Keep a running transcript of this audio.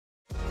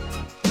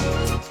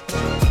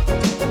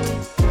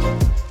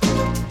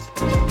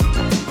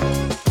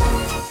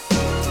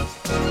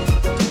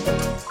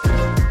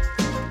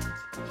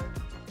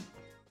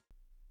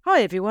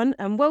Hi everyone,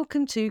 and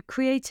welcome to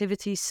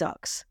Creativity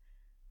Sucks,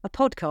 a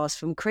podcast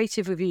from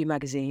Creative Review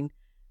magazine,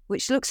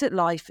 which looks at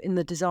life in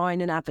the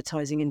design and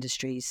advertising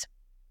industries.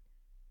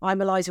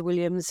 I'm Eliza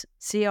Williams,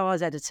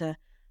 CR's editor,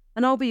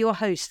 and I'll be your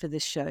host for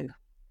this show.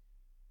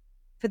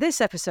 For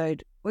this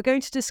episode, we're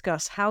going to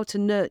discuss how to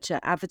nurture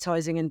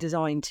advertising and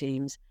design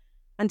teams,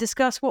 and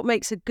discuss what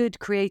makes a good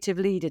creative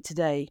leader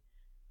today,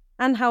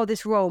 and how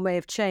this role may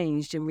have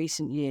changed in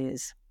recent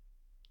years.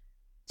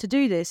 To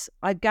do this,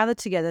 I've gathered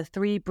together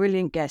three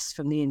brilliant guests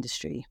from the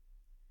industry.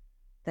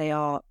 They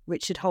are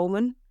Richard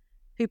Holman,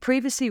 who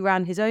previously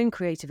ran his own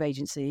creative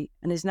agency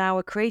and is now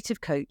a creative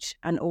coach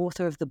and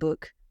author of the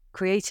book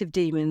Creative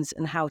Demons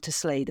and How to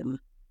Slay Them.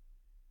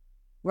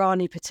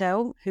 Rani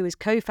Patel, who is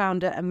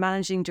co-founder and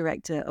managing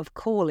director of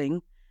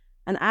Calling,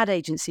 an ad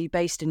agency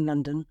based in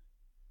London.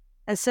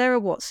 And Sarah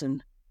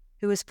Watson,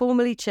 who was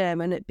formerly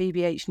chairman at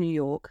BBH New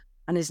York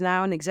and is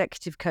now an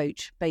executive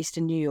coach based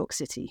in New York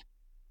City.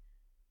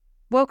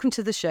 Welcome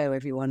to the show,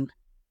 everyone.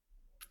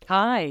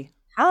 Hi.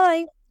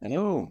 Hi.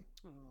 Hello.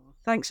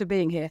 Thanks for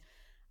being here.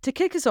 To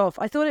kick us off,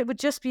 I thought it would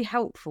just be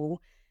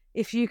helpful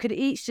if you could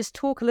each just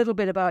talk a little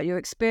bit about your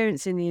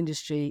experience in the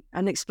industry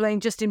and explain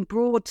just in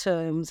broad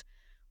terms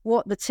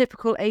what the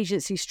typical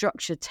agency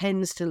structure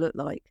tends to look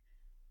like.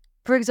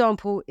 For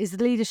example, is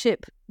the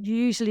leadership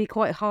usually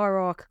quite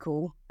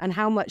hierarchical, and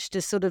how much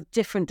does sort of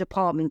different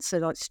departments, so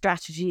like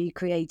strategy,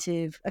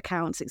 creative,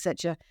 accounts,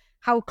 etc.,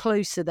 how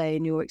close are they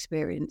in your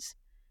experience?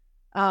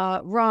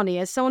 Rani,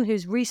 as someone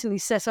who's recently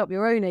set up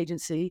your own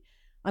agency,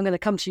 I'm going to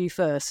come to you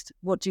first.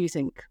 What do you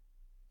think?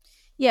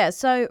 Yeah,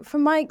 so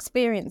from my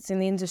experience in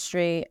the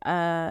industry,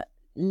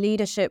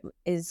 leadership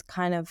is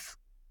kind of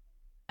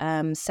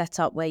set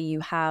up where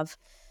you have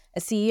a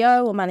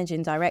CEO or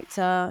managing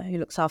director who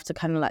looks after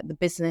kind of like the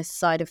business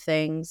side of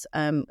things,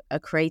 a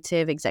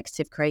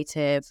executive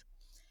creative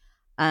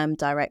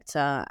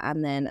director,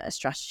 and then a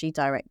strategy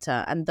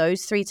director. And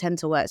those three tend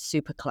to work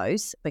super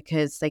close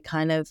because they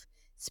kind of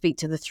speak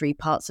to the three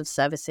parts of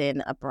servicing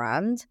a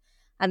brand.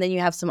 And then you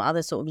have some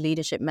other sort of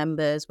leadership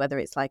members, whether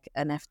it's like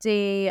an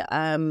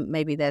FD,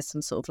 maybe there's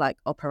some sort of like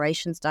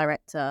operations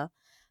director.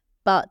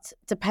 But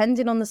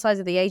depending on the size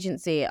of the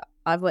agency,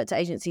 I've worked at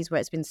agencies where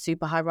it's been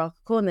super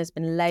hierarchical and there's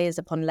been layers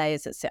upon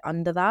layers that sit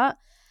under that.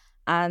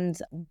 And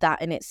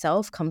that in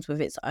itself comes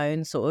with its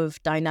own sort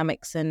of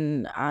dynamics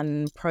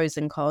and pros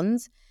and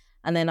cons.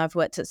 And then I've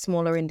worked at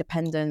smaller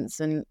independents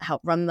and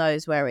helped run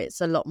those where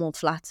it's a lot more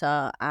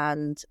flatter,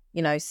 and,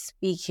 you know,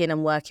 speaking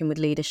and working with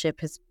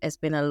leadership has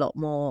been a lot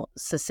more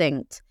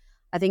succinct.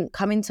 I think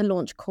coming to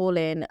launch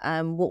Calling,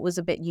 what was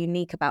a bit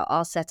unique about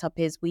our setup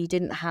is we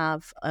didn't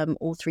have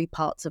all three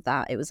parts of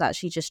that. It was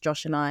actually just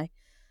Josh and I.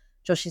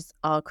 Josh is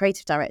our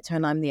creative director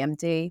and I'm the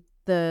MD.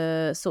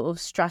 The sort of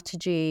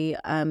strategy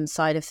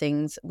side of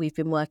things, we've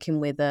been working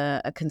with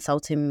a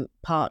consulting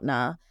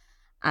partner,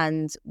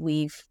 and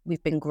we've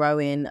been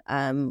growing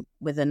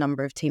with a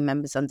number of team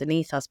members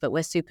underneath us, but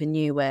we're super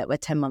new. We're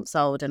 10 months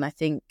old, and I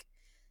think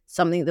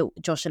something that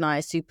Josh and I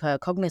are super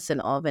cognizant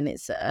of, and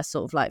it's a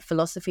sort of like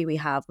philosophy we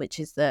have,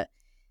 which is that,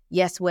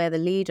 yes, we're the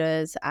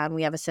leaders and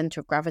we have a center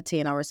of gravity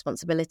in our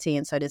responsibility,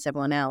 and so does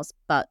everyone else,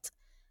 but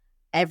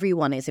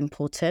everyone is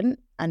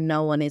important and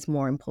no one is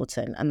more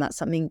important. And that's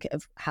something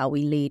of how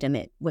we lead,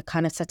 and we're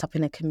kind of set up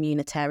in a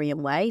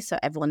communitarian way, so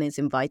everyone is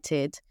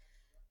invited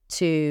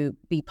to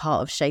be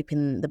part of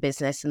shaping the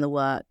business and the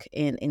work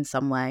in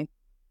some way.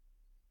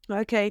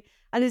 Okay.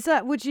 And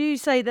would you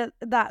say that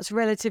that's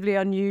relatively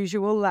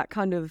unusual, that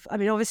kind of, I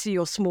mean, obviously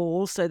you're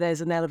small, so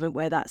there's an element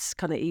where that's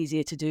kind of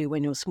easier to do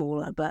when you're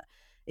smaller, but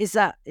is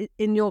that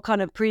in your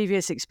kind of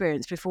previous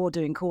experience before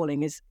doing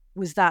Calling,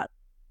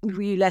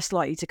 were you less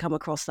likely to come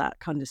across that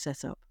kind of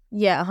setup?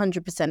 Yeah,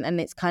 100%. And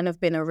it's kind of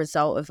been a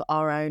result of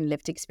our own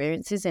lived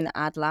experiences in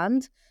ad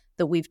land,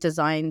 that we've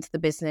designed the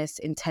business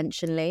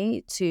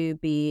intentionally to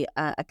be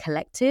a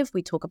collective.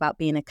 We talk about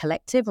being a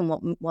collective,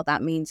 and what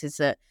that means is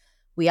that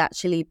we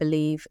actually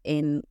believe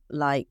in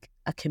like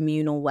a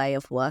communal way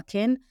of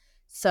working.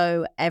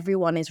 So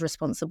everyone is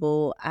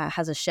responsible,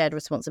 has a shared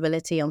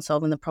responsibility on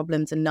solving the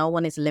problems, and no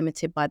one is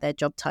limited by their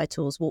job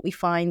titles. What we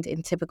find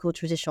in typical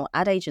traditional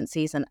ad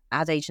agencies and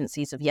ad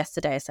agencies of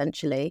yesterday,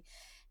 essentially,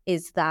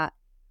 is that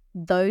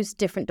those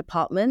different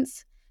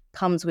departments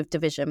comes with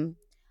division.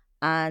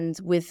 And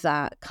with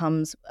that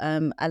comes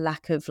a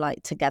lack of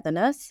like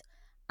togetherness,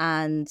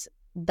 and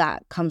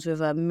that comes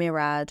with a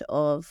myriad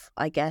of,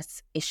 I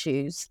guess,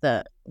 issues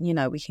that, you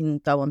know, we can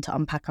go on to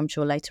unpack, I'm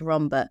sure, later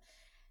on. But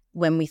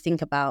when we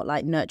think about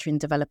like nurturing,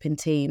 developing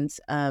teams,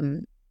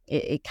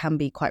 it can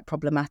be quite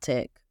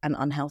problematic and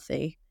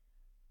unhealthy.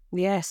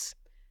 Yes.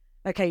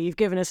 Okay, you've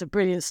given us a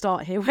brilliant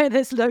start here where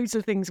there's loads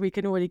of things we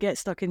can already get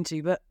stuck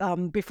into. But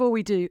before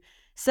we do,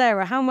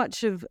 Sarah, how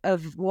much of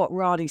what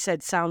Rani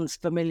said sounds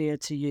familiar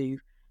to you?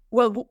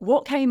 Well,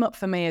 what came up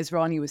for me as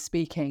Rani was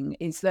speaking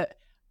is that,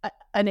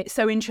 and it's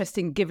so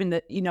interesting given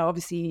that, you know,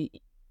 obviously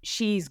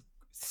she's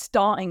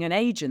starting an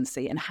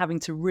agency and having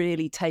to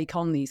really take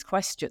on these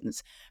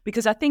questions,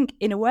 because I think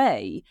in a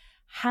way,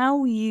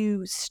 how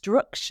you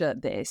structure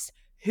this,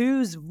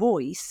 whose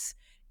voice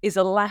is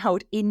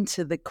allowed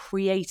into the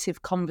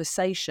creative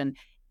conversation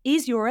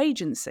is your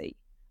agency.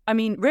 I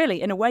mean,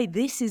 really, in a way,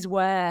 this is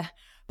where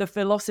the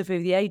philosophy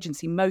of the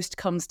agency most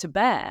comes to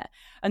bear.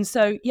 And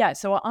so,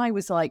 so I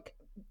was like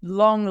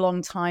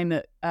long time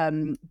at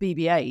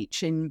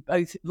BBH in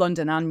both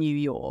London and New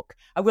York.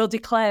 I will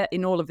declare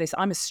in all of this,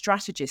 I'm a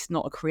strategist,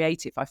 not a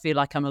creative. I feel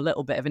like I'm a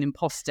little bit of an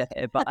imposter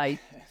here, but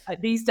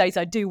these days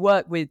I do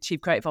work with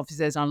chief creative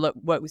officers, and I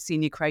work with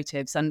senior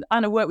creatives, and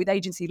I work with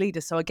agency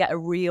leaders, so I get a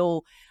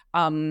real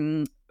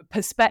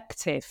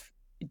perspective,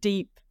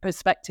 deep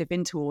perspective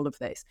into all of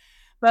this.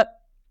 But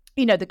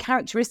the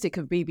characteristic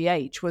of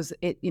BBH was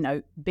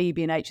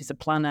BB&H is a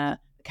planner,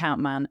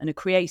 account man, and a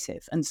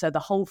creative. And so the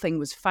whole thing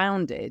was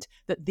founded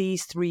that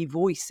these three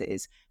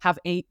voices have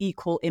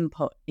equal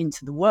input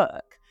into the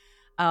work.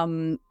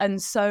 And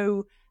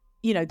so,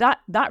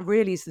 that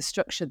really is the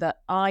structure that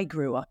I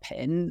grew up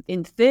in.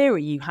 In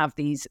theory, you have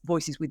these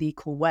voices with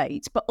equal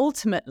weight, but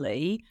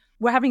ultimately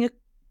we're having a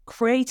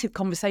creative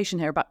conversation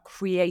here about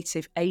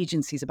creative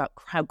agencies, about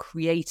how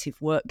creative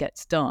work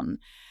gets done.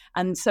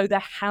 And so there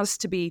has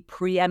to be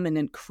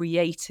preeminent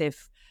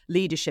creative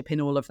leadership in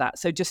all of that.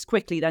 So just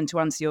quickly then to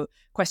answer your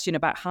question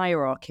about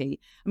hierarchy,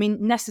 I mean,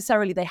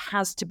 necessarily there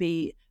has to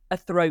be a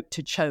throat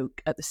to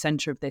choke at the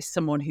center of this,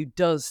 someone who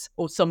does,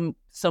 or some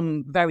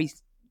very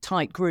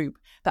tight group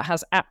that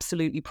has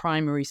absolutely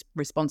primary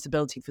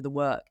responsibility for the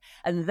work.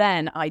 And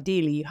then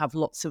ideally you have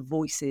lots of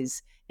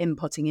voices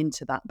inputting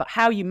into that. But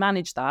how you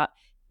manage that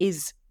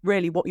is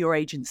really what your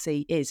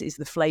agency is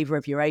the flavor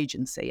of your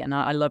agency. And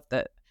I love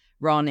that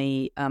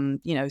Rani,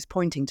 is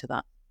pointing to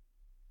that.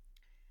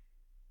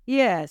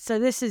 Yeah, so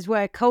this is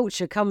where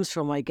culture comes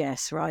from, I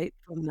guess, right?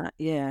 From that,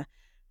 yeah.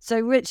 So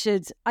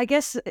Richard, I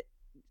guess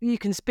you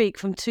can speak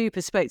from two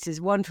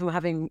perspectives. One, from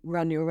having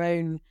run your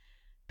own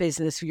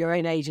business, your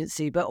own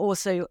agency, but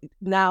also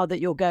now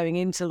that you're going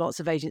into lots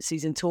of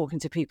agencies and talking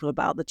to people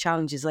about the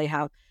challenges they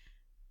have.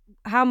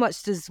 How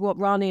much does what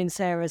Rani and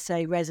Sarah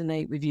say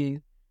resonate with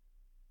you?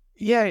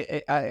 Yeah,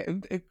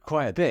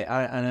 quite a bit.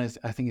 I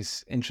think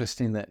it's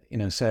interesting that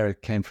Sarah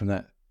came from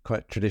that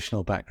quite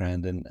traditional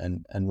background,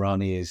 and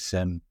Rani is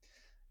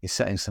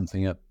setting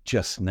something up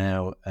just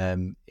now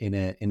in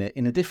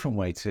a different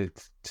way to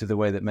the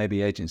way that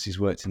maybe agencies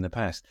worked in the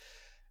past.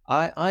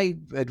 I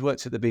had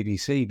worked at the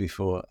BBC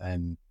before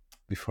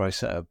I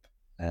set up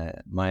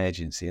my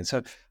agency, and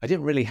so I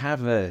didn't really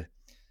have a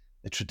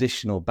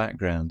traditional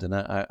background, and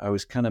I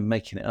was kind of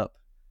making it up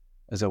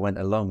as I went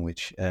along,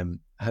 which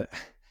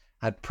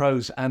had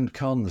pros and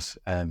cons,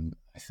 I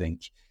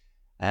think.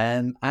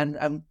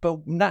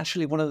 But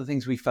naturally, one of the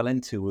things we fell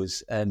into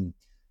was an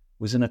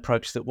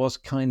approach that was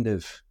kind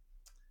of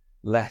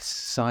less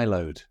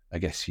siloed, I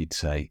guess you'd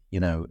say.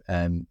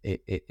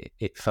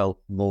 It felt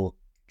more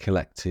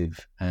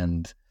collective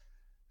and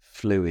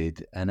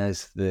fluid. And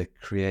as the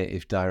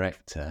creative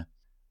director,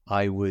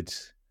 I would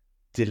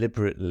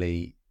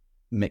deliberately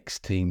mix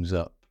teams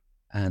up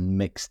and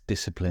mix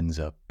disciplines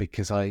up,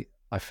 because I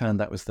found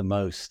that was the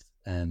most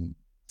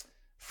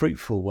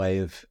fruitful way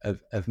of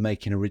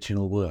making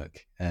original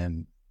work,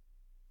 and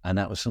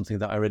that was something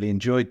that I really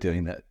enjoyed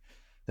doing, that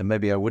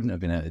maybe I wouldn't have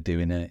been able to do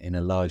in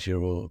a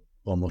larger or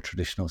more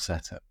traditional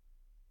setup.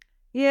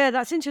 Yeah,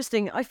 that's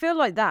interesting. I feel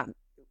like that.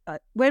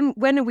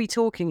 When are we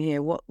talking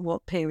here?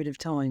 What period of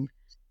time?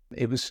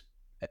 It was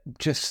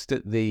just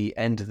at the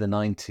end of the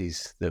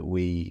 90s that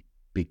we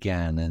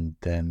began, and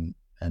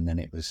then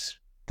it was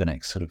the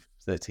next sort of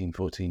 13,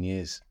 14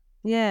 years.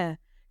 Yeah,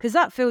 because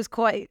that feels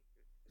quite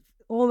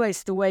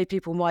almost the way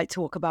people might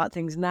talk about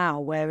things now,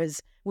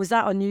 whereas was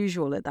that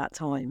unusual at that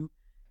time?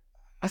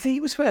 I think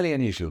it was fairly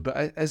unusual, but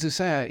as I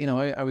say,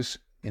 I was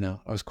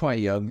quite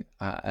young,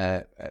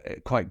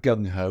 quite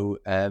gung-ho,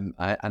 and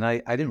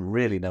I didn't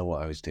really know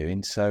what I was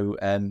doing, so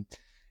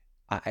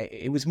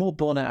it was more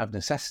born out of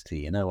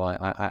necessity.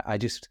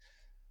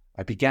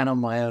 I began on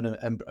my own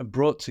and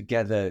brought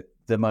together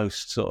the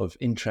most sort of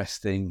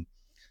interesting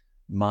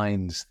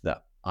minds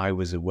that I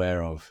was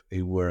aware of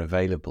who were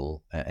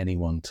available at any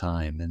one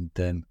time, and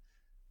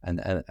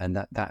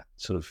that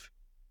sort of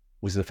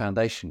was the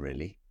foundation,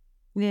 really.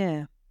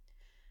 Yeah.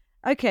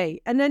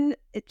 Okay, and then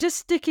just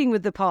sticking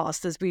with the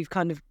past as we've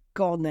kind of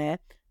gone there.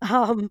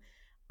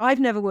 I've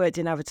never worked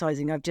in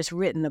advertising. I've just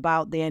written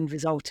about the end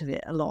result of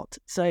it a lot.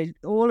 So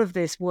all of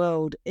this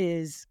world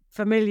is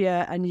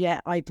familiar, and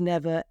yet I've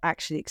never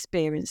actually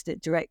experienced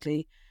it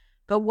directly.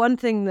 But one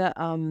thing that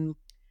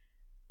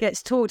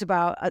gets talked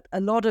about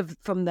a lot of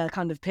from the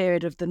kind of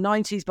period of the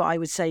 90s, but I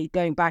would say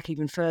going back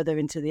even further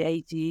into the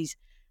 80s,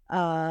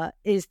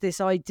 is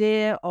this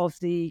idea of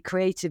the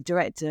creative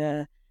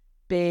director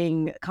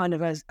being kind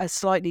of a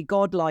slightly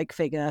godlike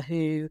figure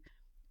who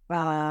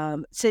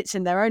sits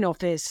in their own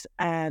office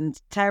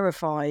and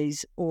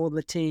terrifies all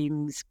the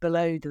teams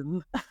below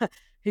them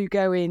who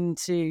go in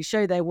to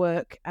show their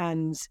work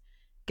and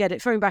get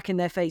it thrown back in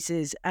their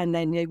faces, and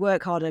then they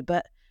work harder.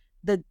 But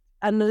the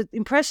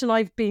impression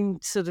I've been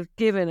sort of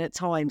given at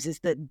times is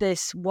that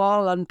this,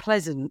 while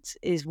unpleasant,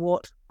 is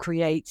what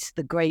creates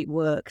the great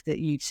work that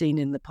you've seen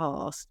in the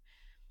past.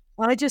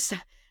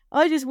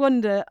 I just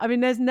wonder, I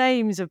mean, there's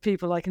names of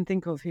people I can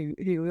think of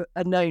who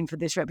are known for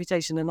this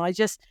reputation. And I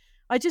just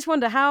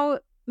wonder how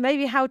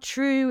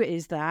true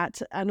is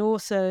that? And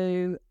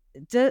also,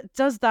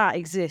 does that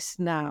exist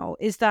now?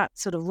 Is that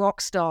sort of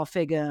rock star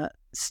figure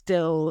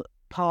still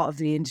part of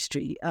the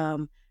industry?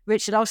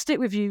 Richard, I'll stick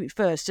with you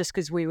first, just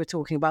because we were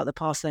talking about the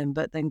past then,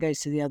 but then goes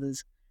to the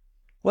others.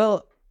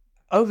 Well,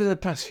 over the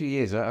past few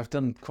years, I've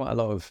done quite a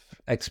lot of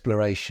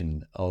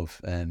exploration of,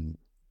 the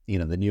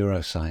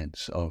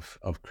neuroscience of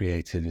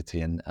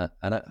creativity, and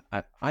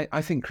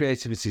I think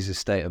creativity is a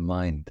state of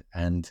mind,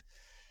 and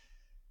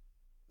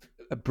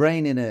a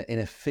brain in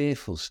a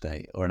fearful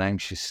state or an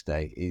anxious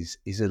state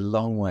is a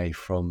long way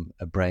from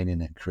a brain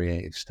in a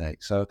creative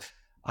state. So,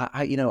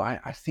 I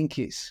think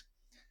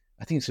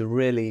it's a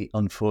really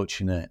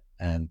unfortunate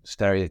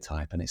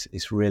stereotype, and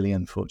it's really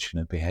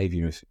unfortunate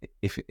behaviour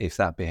if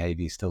that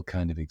behaviour still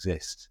kind of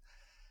exists.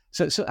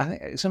 So I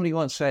think somebody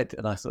once said,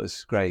 and I thought this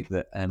was great,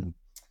 that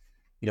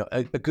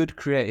a good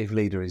creative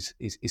leader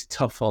is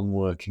tough on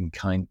work and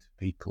kind to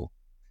people,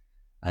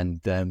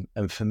 and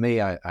for me,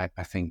 I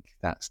think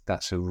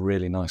that's a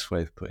really nice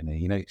way of putting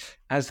it.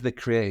 As the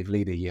creative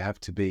leader, you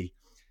have to be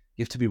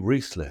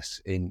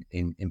ruthless in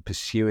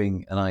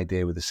pursuing an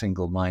idea with a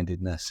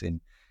single-mindedness,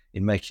 in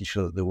making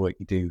sure that the work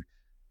you do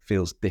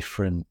feels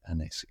different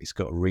and it's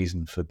got a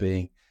reason for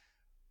being.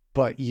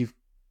 But you've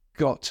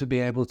got to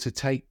be able to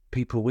take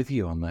people with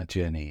you on that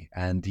journey,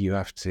 and you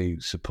have to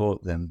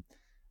support them,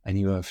 and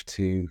you have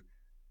to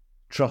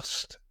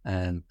trust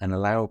and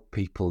allow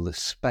people the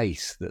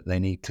space that they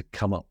need to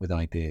come up with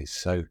ideas.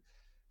 So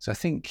I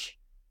think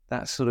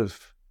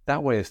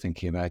that way of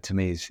thinking about it, to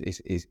me,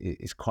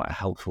 is quite a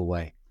helpful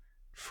way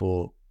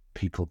for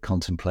people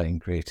contemplating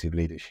creative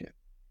leadership.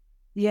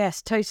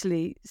 Yes,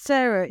 totally.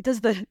 Sarah,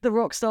 does the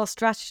rockstar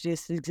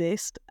strategist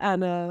exist?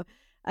 And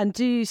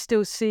do you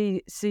still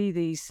see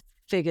these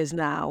figures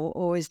now,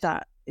 or is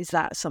that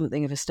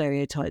something of a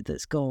stereotype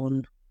that's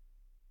gone?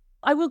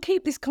 I will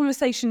keep this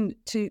conversation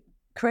to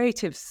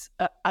creatives,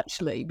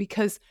 actually,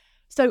 because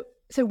so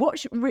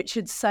what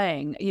Richard's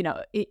saying,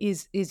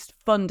 is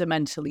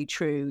fundamentally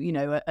true.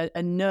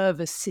 A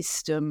nervous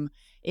system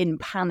in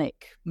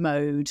panic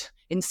mode,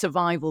 in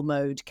survival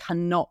mode,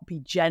 cannot be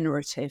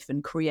generative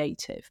and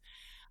creative.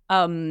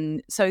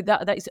 So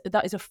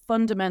that is a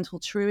fundamental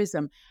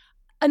truism.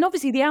 And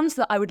obviously the answer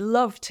that I would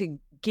love to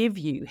give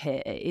you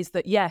here is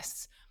that,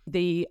 yes,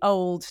 the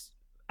old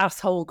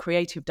asshole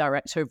creative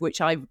director, of which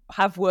I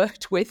have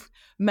worked with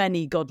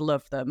many, God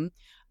love them,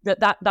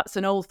 that's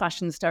an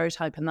old-fashioned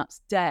stereotype and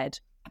that's dead.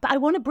 But I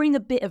want to bring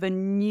a bit of a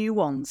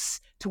nuance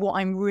to what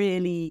I'm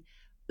really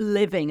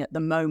living at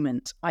the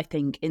moment, I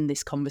think, in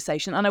this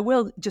conversation. And I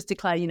will just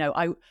declare,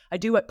 I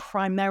do it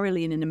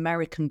primarily in an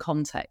American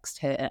context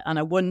here. And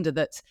I wonder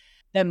that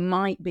there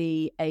might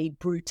be a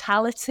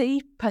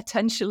brutality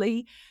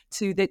potentially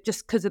to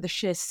just because of the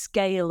sheer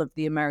scale of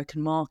the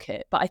American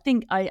market. But I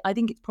think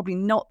it's probably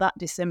not that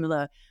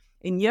dissimilar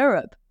in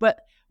Europe, but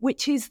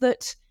which is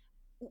that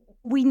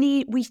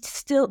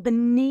the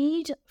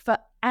need for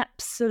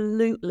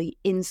absolutely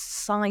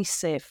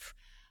incisive,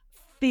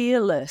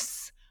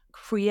 fearless,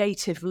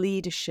 creative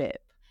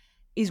leadership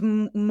is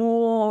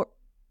more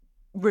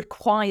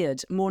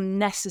required, more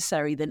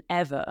necessary than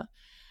ever.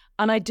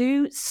 And I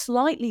do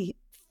slightly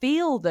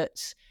feel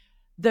that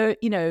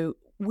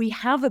we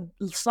have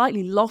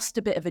slightly lost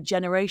a bit of a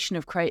generation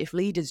of creative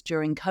leaders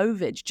during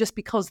COVID, just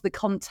because the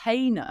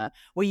container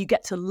where you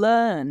get to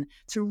learn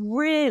to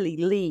really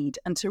lead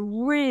and to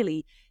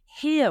really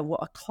hear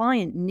what a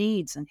client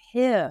needs and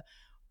hear,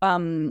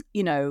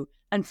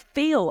 and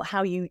feel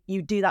how you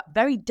do that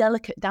very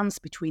delicate dance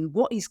between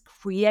what is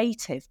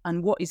creative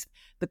and what is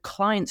the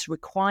client's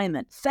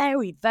requirement.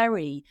 Very,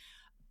 very,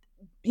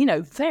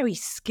 very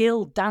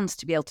skilled dance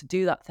to be able to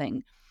do that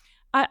thing.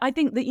 I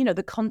think that,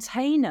 the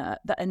container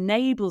that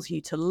enables you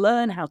to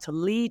learn how to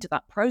lead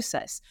that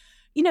process,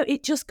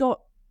 it just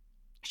got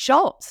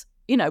shot.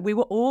 We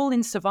were all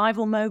in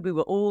survival mode. We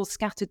were all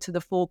scattered to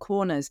the four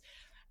corners.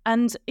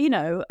 And,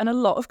 and a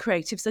lot of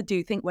creatives, I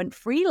do think, went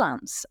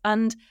freelance.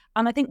 And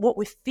I think what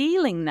we're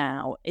feeling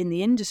now in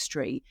the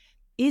industry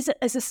is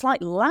a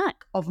slight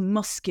lack of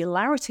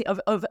muscularity,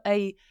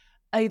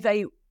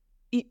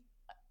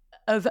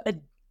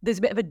 there's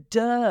a bit of a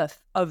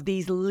dearth of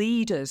these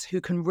leaders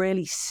who can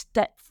really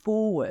step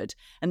forward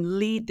and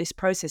lead this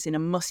process in a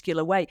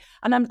muscular way.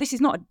 And this is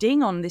not a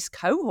ding on this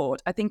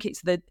cohort. I think it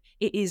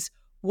is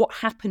what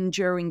happened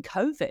during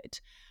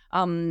COVID.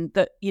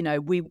 That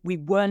we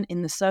weren't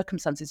in the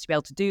circumstances to be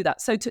able to do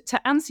that. So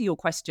to answer your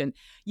question,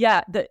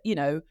 I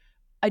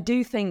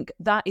do think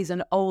that is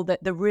that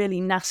the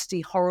really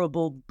nasty,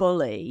 horrible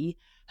bully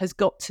has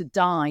got to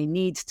die,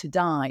 needs to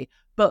die.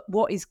 But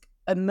what is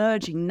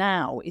emerging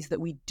now is that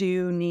we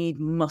do need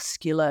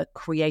muscular,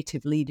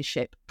 creative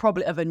leadership,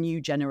 probably of a new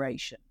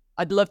generation.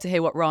 I'd love to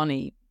hear what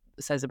Rani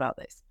says about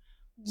this.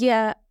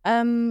 Yeah,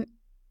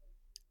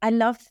 I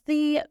love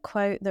the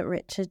quote that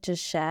Richard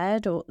just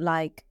shared, or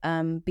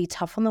be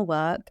tough on the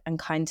work and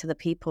kind to the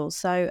people.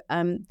 So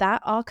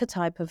that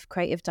archetype of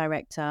creative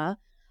director,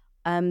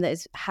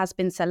 has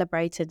been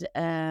celebrated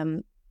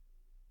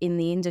in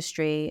the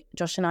industry,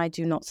 Josh and I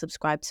do not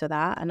subscribe to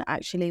that. And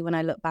actually, when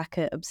I look back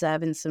at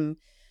observing some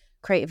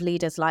creative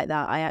leaders like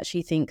that, I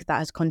actually think that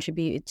has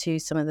contributed to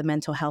some of the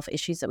mental health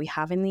issues that we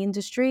have in the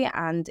industry,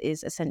 and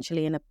is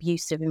essentially an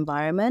abusive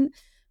environment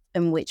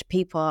in which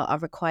people are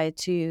required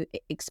to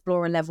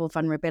explore a level of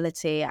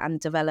vulnerability and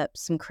develop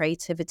some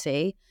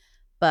creativity.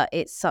 But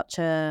it's such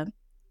a,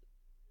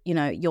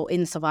 you're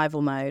in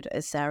survival mode,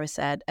 as Sarah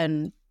said,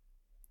 and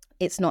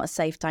it's not a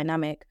safe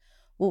dynamic.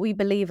 What we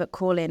believe at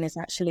Call-In is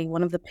actually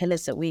one of the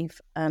pillars that we've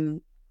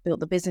built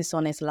the business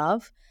on is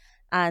love.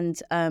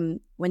 And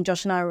when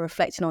Josh and I were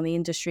reflecting on the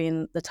industry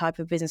and the type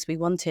of business we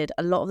wanted,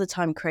 a lot of the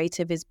time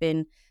creative has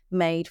been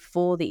made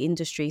for the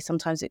industry.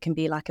 Sometimes it can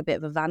be like a bit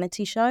of a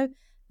vanity show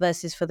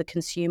versus for the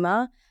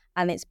consumer.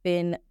 And it's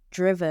been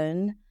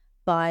driven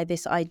by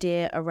this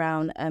idea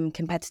around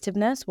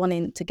competitiveness,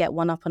 wanting to get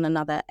one up on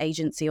another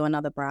agency or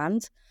another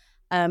brand.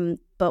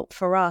 But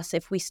for us,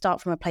 if we start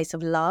from a place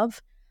of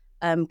love,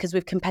 because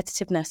with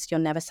competitiveness, you're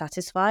never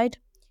satisfied.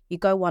 You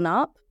go one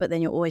up, but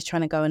then you're always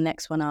trying to go a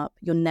next one up.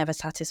 You're never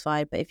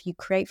satisfied. But if you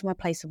create from a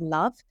place of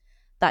love,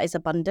 that is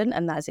abundant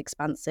and that is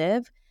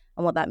expansive.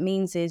 And what that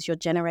means is you're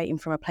generating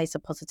from a place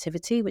of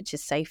positivity, which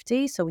is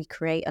safety. So we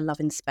create a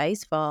loving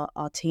space for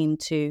our team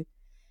to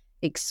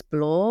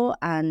explore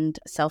and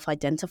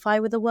self-identify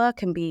with the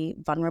work and be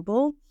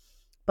vulnerable.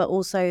 But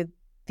also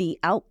the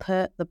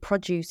output, the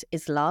produce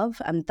is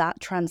love. And that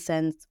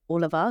transcends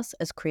all of us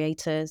as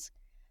creators,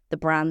 the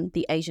brand,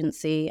 the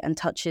agency, and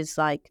touches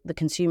like the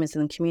consumers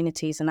and the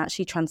communities, and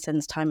actually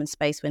transcends time and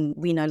space when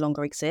we no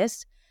longer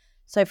exist.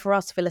 So for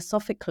us,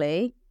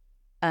 philosophically,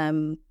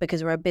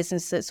 because we're a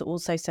business that's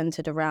also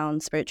centered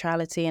around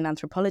spirituality and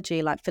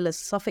anthropology, like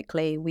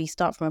philosophically, we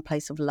start from a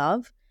place of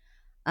love,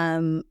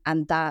 and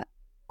that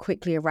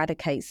quickly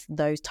eradicates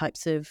those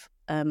types of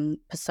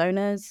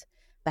personas,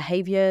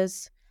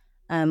 behaviors,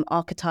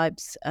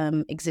 archetypes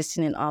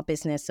existing in our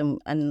business.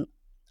 And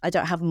I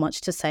don't have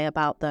much to say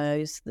about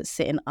those that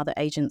sit in other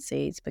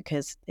agencies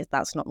because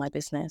that's not my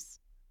business.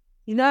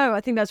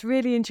 I think that's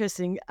really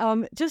interesting.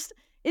 Just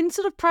in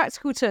sort of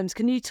practical terms,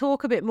 can you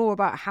talk a bit more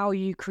about how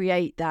you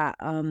create that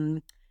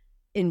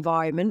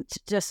environment?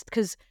 Just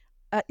because,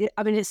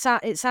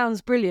 it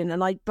sounds brilliant,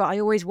 but I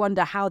always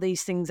wonder how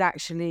these things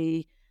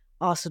actually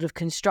are sort of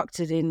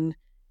constructed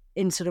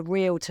in sort of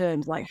real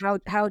terms. Like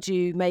how do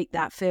you make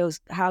that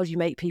how do you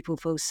make people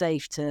feel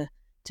safe to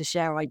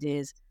share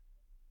ideas?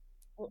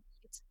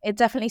 It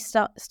definitely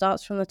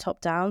starts from the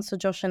top down. So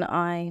Josh and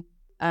I,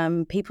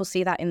 people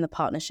see that in the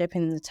partnership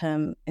in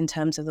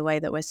terms of the way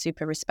that we're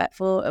super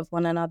respectful of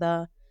one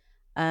another.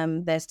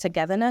 There's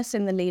togetherness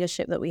in the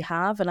leadership that we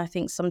have. And I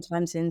think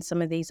sometimes in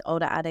some of these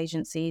older ad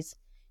agencies,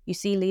 you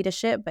see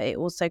leadership, but it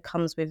also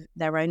comes with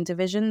their own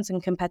divisions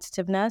and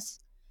competitiveness.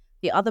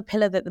 The other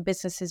pillar that the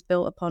business is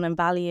built upon and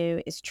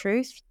value is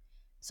truth.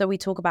 So we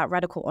talk about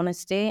radical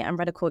honesty and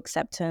radical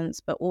acceptance,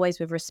 but always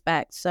with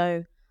respect.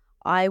 So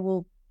I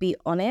will be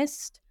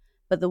honest,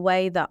 but the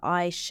way that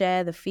I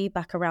share the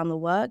feedback around the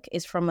work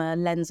is from a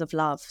lens of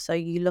love. So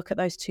you look at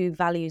those two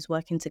values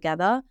working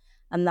together,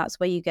 and that's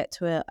where you get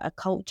to a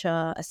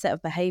culture, a set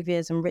of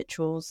behaviors and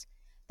rituals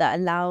that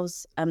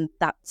allows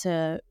that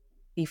to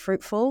be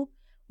fruitful.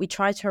 We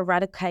try to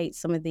eradicate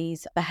some of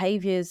these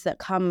behaviors that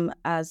come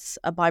as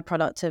a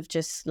byproduct of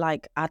just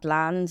like ad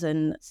land,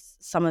 and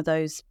some of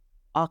those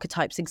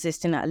archetypes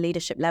existing at a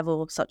leadership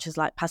level, such as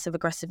like passive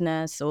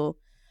aggressiveness or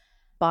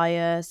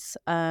bias,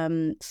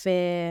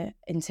 fear,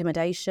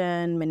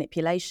 intimidation,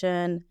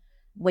 manipulation.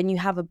 When you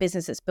have a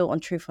business that's built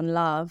on truth and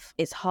love,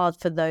 it's hard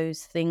for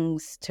those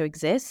things to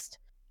exist.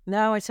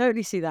 No, I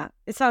totally see that.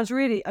 It sounds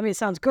it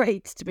sounds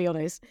great, to be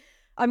honest.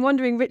 I'm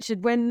wondering,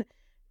 Richard, when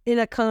in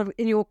a kind of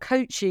in your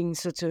coaching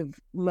sort of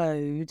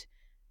mode,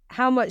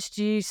 how much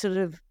do you sort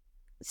of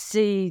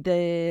see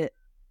the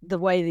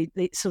way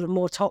the sort of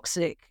more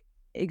toxic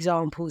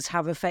examples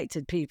have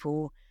affected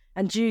people?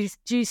 And do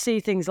you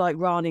see things like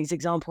Rani's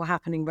example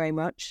happening very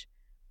much?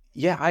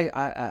 Yeah, I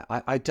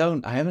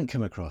haven't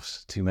come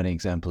across too many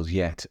examples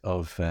yet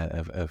of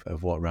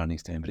what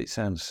Rani's doing, but it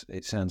sounds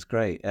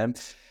great. The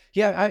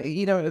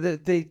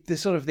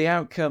sort of the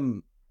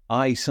outcome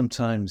I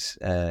sometimes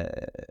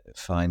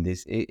find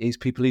is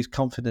people whose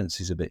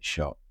confidence is a bit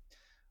shot,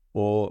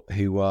 or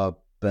who are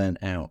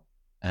burnt out,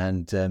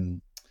 and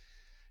two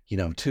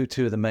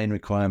of the main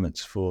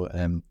requirements for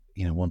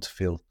want to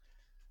feel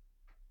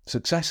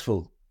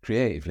successful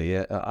creatively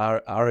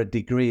are a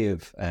degree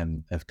of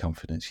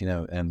confidence.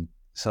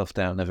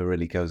 Self-doubt never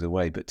really goes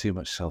away, but too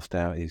much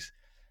self-doubt is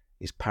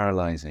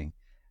paralyzing.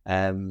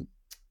 So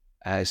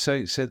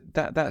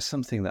that's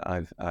something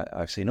that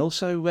I've seen.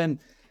 Also, when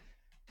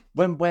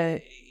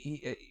where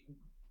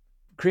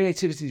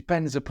creativity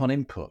depends upon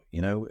input,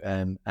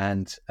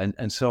 and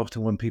so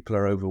often when people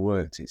are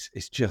overworked,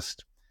 it's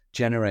just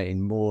generating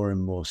more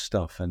and more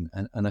stuff,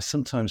 and I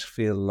sometimes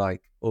feel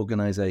like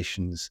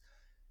organizations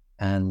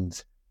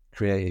and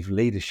creative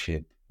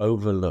leadership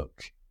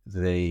overlook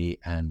the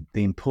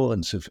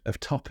importance of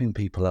topping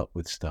people up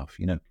with stuff,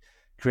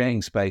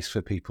 creating space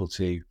for people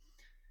to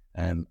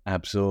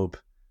absorb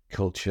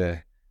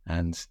culture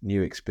and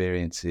new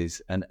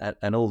experiences and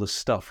all the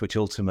stuff which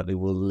ultimately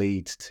will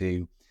lead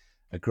to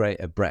a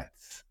greater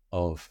breadth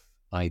of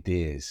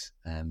ideas.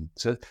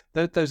 So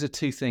those are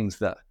two things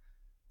that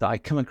I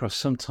come across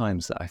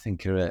sometimes that I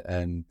think are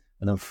an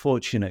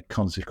unfortunate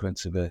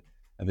consequence of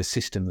a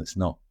system that's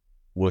not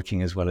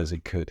working as well as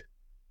it could.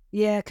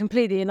 Yeah,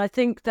 completely. And I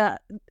think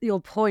that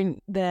your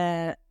point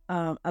there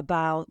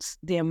about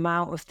the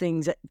amount of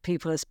things that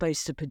people are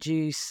supposed to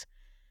produce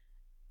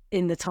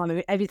in the time, I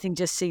mean, everything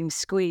just seems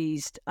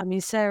squeezed. I mean,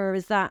 Sarah,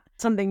 is that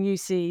something you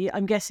see?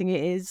 I'm guessing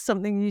it is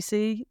something you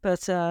see,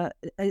 but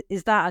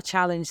is that a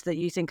challenge that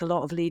you think a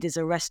lot of leaders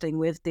are wrestling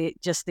with, the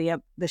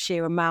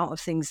sheer amount of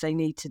things they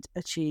need to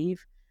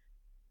achieve?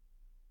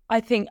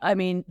 I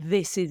mean,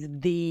 this is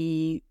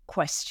the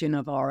question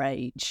of our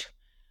age.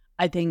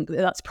 I think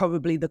that's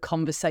probably the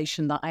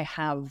conversation that I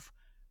have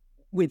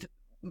with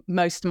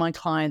most of my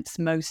clients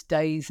most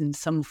days in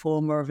some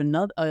form or of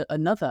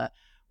another,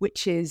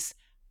 which is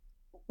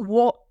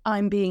what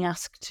I'm being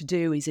asked to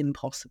do is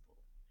impossible.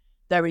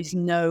 There is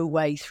no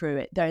way through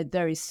it.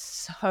 There is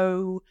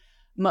so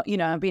much,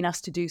 I'm being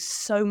asked to do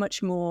so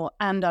much more,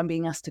 and I'm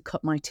being asked to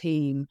cut my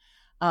team.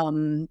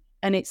 And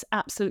it's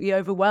absolutely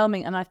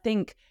overwhelming. And I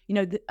think,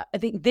 I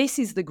think this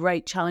is the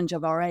great challenge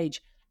of our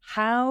age.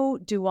 How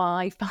do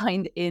I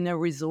find inner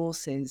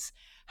resources?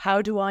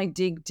 How do I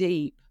dig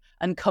deep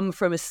and come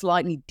from a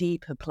slightly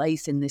deeper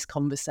place in this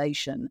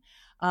conversation?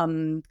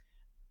 And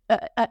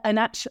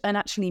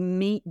actually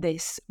meet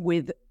this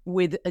with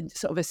a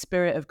sort of a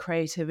spirit of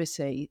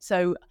creativity.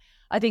 So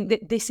I think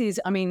that this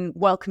is,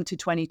 welcome to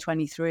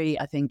 2023,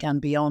 I think, and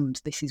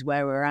beyond. This is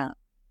where we're at.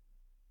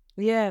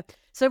 Yeah.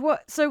 So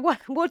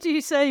what do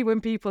you say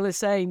when people are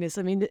saying this?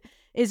 I mean,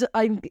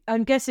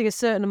 I'm guessing a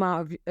certain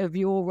amount of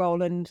your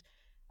role and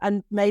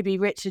maybe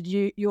Richard,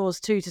 yours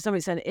too, to some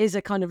extent, is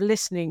a kind of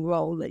listening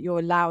role that you're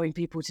allowing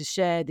people to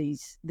share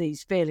these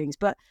feelings.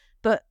 But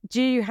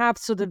do you have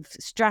sort of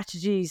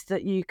strategies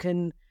that you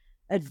can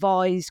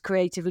advise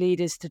creative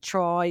leaders to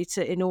try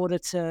to, in order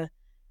to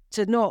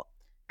not,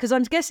 because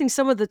I'm guessing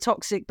some of the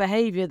toxic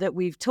behavior that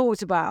we've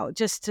talked about,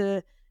 just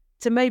to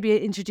maybe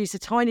introduce a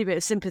tiny bit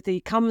of sympathy,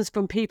 comes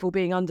from people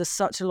being under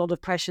such a lot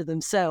of pressure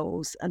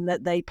themselves and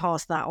that they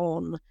pass that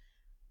on.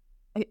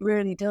 It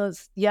really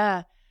does.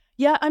 Yeah.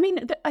 Yeah. I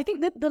mean, I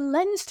think that the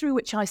lens through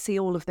which I see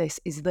all of this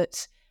is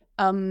that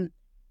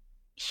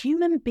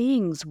human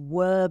beings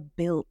were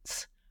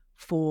built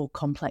for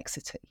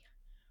complexity.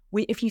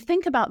 If you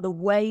think about the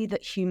way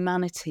that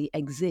humanity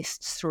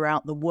exists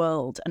throughout the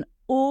world and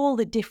all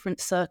the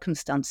different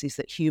circumstances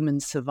that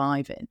humans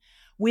survive in,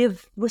 we're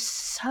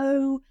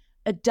so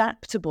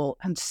adaptable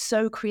and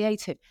so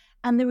creative.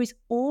 And there is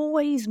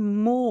always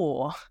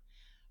more.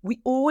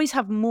 We always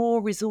have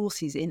more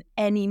resources in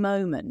any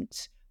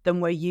moment than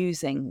we're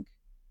using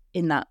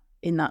in that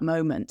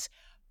moment.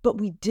 But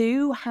we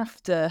do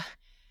have to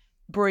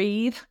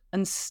breathe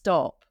and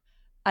stop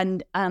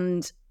and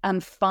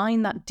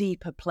find that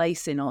deeper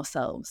place in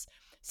ourselves.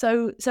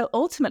 So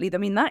ultimately, I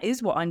mean, that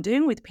is what I'm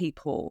doing with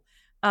people.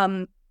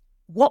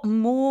 What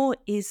more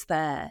is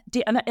there?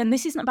 And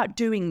this isn't about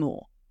doing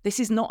more. This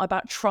is not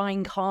about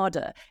trying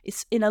harder.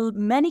 It's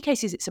many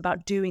cases, it's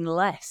about doing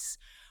less.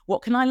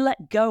 What can I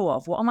let go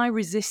of? What am I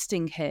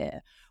resisting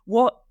here?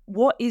 What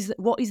is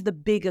the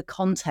bigger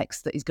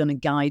context that is going to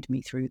guide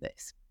me through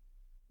this?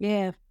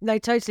 Yeah, no,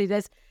 totally.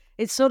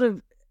 It's sort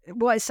of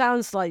what it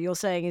sounds like you're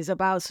saying is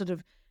about sort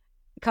of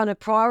kind of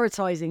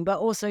prioritizing, but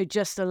also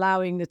just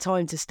allowing the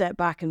time to step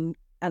back and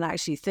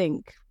actually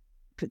think,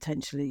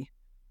 potentially.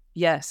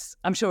 Yes,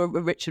 I'm sure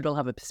Richard will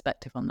have a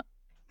perspective on that.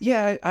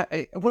 Yeah,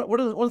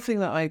 one thing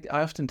that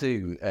I often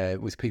do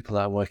with people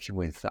that I'm working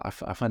with that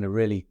I find a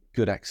really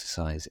good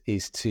exercise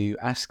is to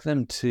ask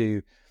them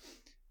to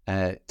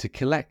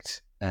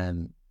collect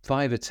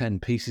 5 or 10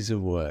 pieces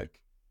of work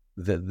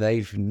that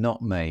they've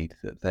not made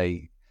that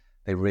they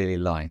really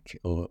like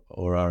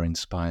or are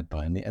inspired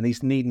by, and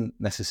these needn't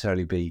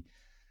necessarily be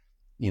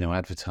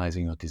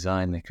advertising or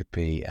design. They could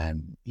be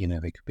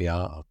they could be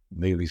art or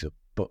movies or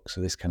books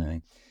or this kind of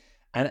thing,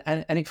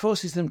 and it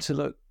forces them to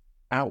look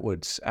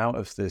outwards, out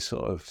of the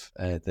sort of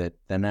the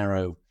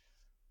narrow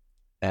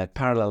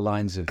parallel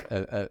lines of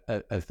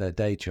their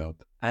day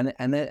job, and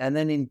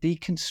then in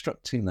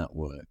deconstructing that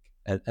work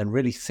and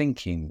really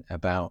thinking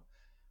about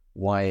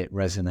why it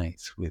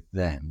resonates with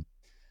them,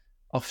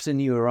 often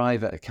you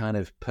arrive at a kind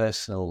of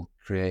personal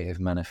creative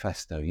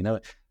manifesto,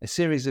 a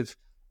series of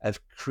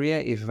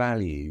creative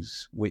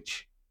values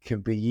which can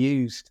be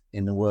used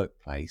in the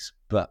workplace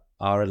but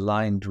are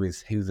aligned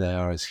with who they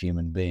are as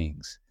human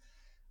beings.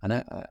 And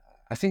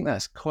I think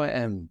that's quite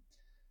a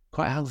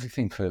healthy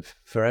thing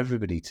for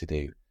everybody to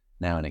do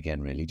now and again,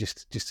 really,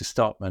 just to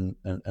stop and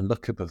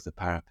look above the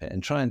parapet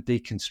and try and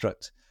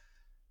deconstruct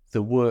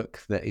the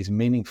work that is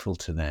meaningful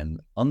to them,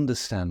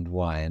 understand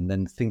why, and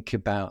then think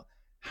about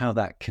how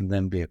that can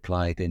then be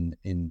applied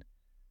in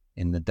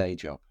the day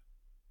job.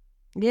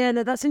 Yeah,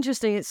 no, that's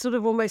interesting. It's sort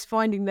of almost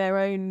finding their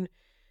own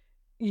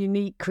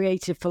unique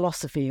creative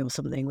philosophy or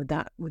something.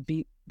 Would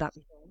be that?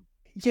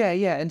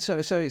 Yeah, and so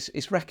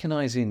it's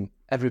recognizing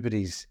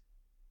everybody's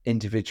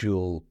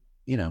individual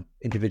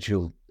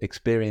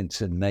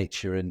experience and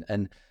nature,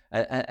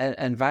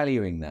 and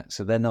valuing that.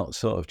 So they're not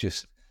sort of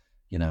just,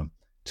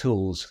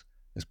 tools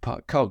as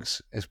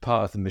cogs as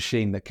part of the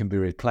machine that can be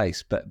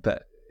replaced,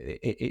 but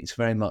it's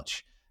very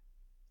much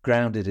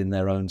grounded in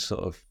their own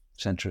sort of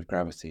center of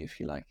gravity, if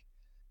you like.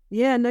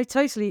 Yeah, no,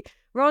 totally.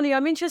 Rani,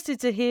 I'm interested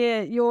to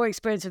hear your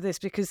experience of this,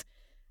 because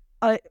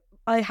I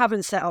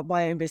haven't set up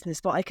my own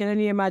business, but I can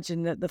only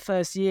imagine that the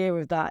first year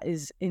of that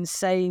is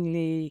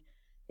insanely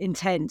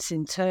intense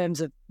in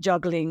terms of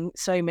juggling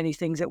so many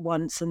things at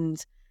once,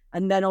 and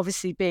then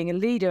obviously being a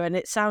leader. And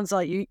it sounds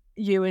like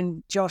you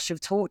and Josh have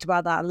talked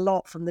about that a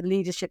lot from the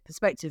leadership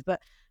perspective.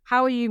 But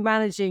how are you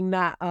managing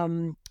that,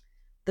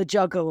 the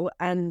juggle,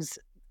 and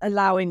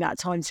allowing that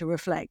time to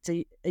reflect?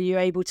 Are you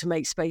able to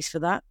make space for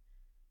that?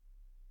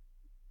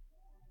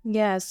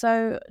 Yeah,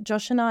 so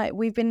Josh and I,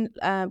 we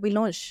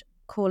launched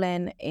Call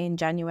in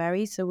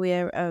January, so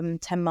we're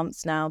 10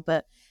 months now,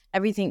 but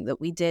everything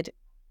that we did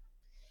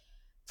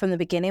from the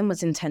beginning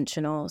was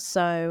intentional.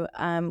 So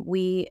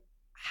we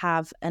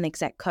have an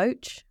exec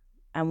coach,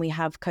 and we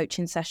have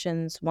coaching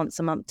sessions once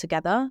a month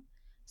together.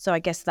 So I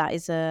guess that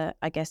is a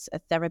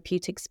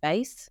therapeutic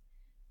space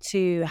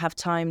to have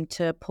time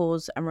to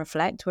pause and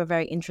reflect. We're a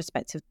very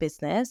introspective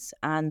business,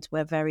 and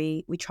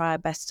we try our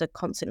best to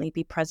constantly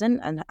be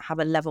present and have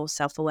a level of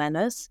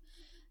self-awareness.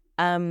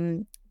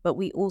 But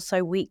we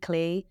also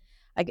weekly,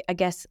 I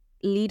guess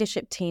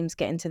leadership teams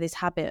get into this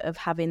habit of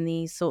having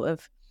these sort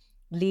of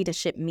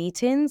leadership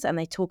meetings, and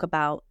they talk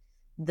about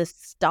the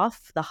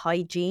stuff, the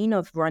hygiene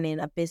of running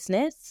a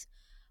business.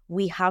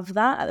 We have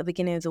that at the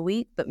beginning of the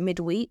week, but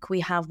midweek we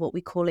have what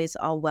we call is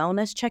our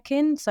wellness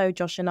check-in. So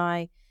Josh and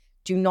I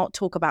do not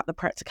talk about the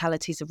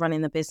practicalities of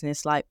running the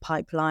business, like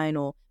pipeline,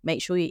 or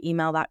make sure you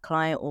email that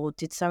client, or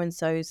did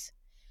so-and-so's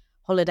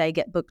holiday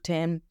get booked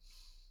in.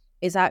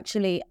 Is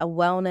actually a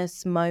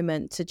wellness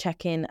moment to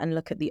check in and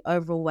look at the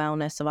overall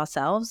wellness of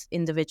ourselves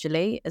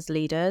individually as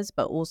leaders,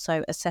 but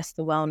also assess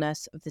the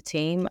wellness of the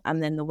team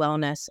and then the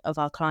wellness of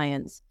our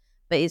clients.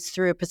 But it's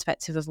through a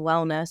perspective of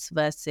wellness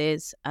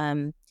versus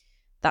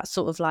that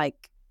sort of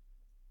like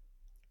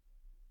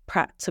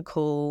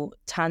practical,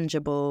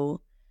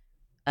 tangible,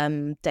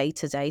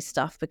 day-to-day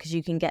stuff, because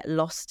you can get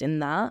lost in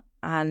that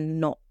and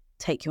not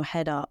take your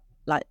head up,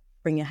 like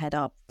bring your head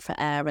up for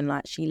air and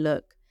actually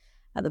look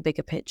at the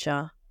bigger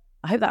picture.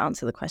 I hope that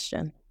answered the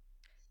question.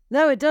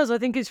 No, it does. I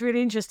think it's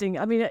really interesting.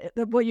 I mean,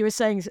 what you were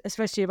saying,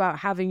 especially about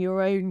having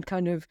your own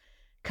kind of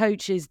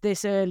coaches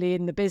this early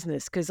in the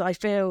business, because I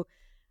feel,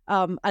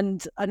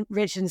 and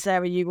Rich and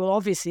Sarah, you will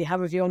obviously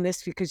have a view on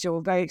this because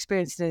you're very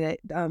experienced in it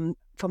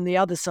from the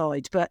other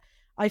side. But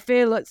I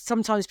feel that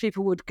sometimes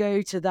people would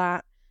go to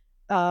that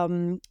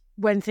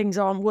when things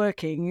aren't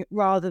working,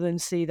 rather than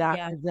see that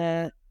as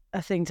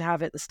a thing to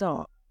have at the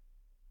start.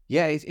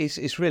 Yeah,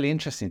 it's really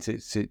interesting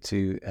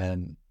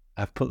to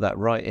I've put that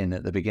right in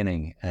at the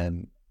beginning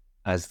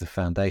as the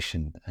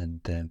foundation,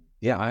 and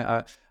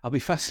I'll be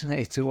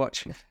fascinated to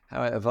watch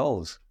how it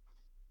evolves.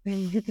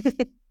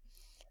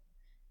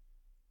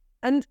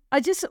 And I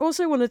just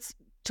also want to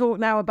talk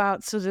now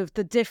about sort of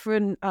the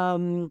different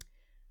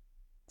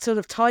sort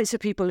of types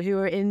of people who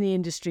are in the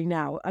industry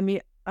now. I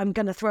mean, I'm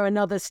going to throw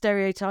another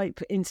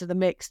stereotype into the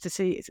mix to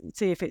see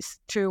if it's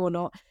true or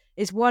not.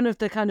 It's one of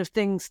the kind of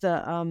things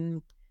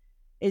that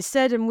is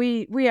said, and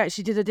we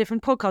actually did a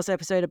different podcast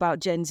episode about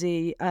Gen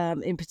Z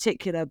in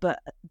particular, but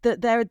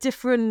that there are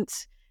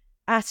different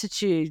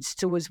attitudes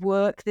towards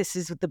work. This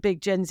is the big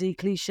Gen Z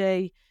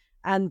cliche,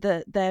 and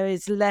that there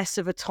is less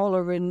of a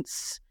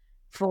tolerance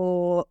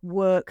for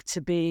work to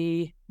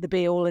be the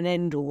be all and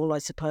end all, I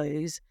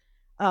suppose.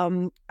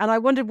 And I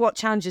wondered what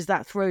challenges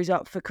that throws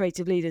up for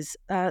creative leaders.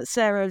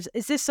 Sarah,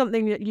 is this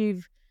something that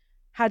you've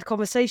had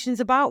conversations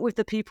about with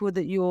the people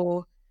that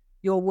you're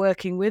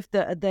working with?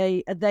 That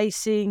are they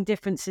seeing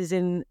differences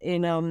in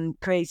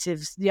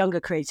creatives,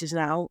 younger creatives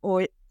now,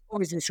 or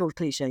is it sort of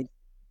cliche?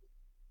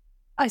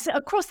 I say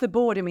across the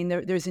board. I mean,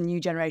 there's a new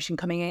generation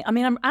coming in. I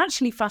mean, I'm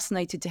actually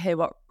fascinated to hear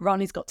what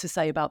Rani's got to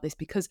say about this,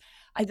 because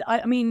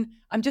I mean,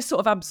 I'm just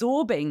sort of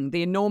absorbing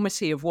the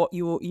enormity of what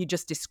you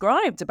just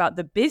described about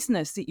the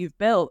business that you've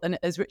built, and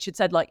as Richard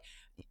said, like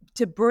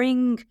to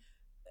bring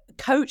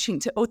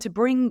coaching to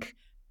bring,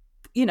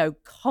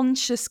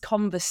 conscious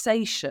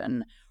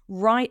conversation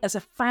right as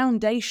a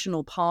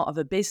foundational part of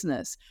a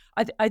business.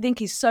 I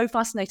think is so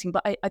fascinating.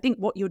 But I think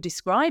what you're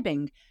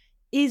describing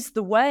is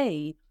the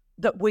way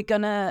that we're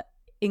gonna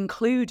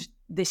include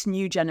this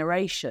new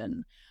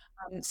generation.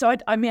 So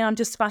I'm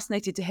just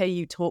fascinated to hear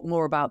you talk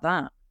more about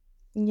that.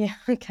 Yeah,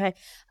 okay.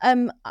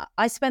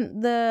 I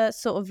spent the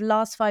sort of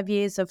last 5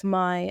 years of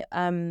my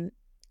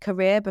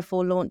career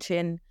before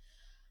launching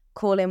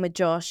Call In with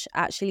Josh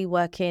actually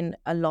working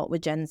a lot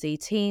with Gen Z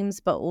teams,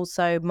 but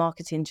also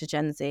marketing to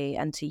Gen Z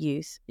and to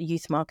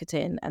youth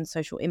marketing and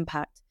social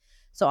impact.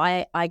 So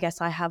I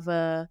guess I have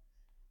a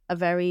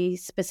very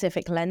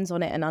specific lens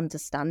on it and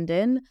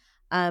understanding.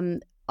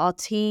 Our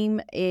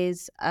team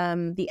is,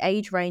 the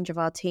age range of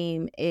our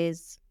team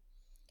is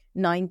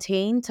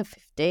 19 to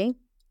 50.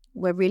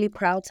 We're really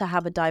proud to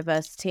have a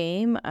diverse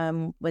team.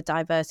 We're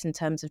diverse in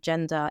terms of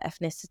gender,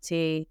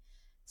 ethnicity,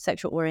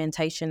 sexual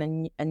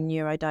orientation, and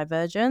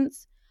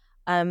neurodivergence.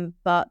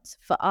 But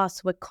for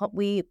us,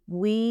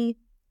 we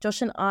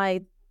Josh and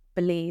I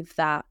believe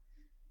that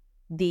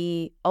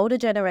the older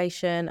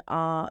generation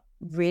are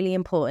really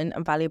important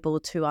and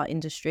valuable to our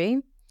industry,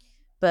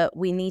 but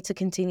we need to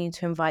continue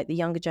to invite the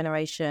younger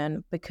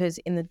generation, because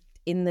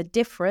in the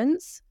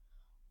difference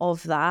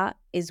of that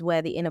is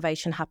where the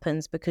innovation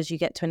happens, because you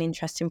get to an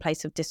interesting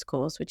place of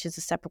discourse, which is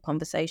a separate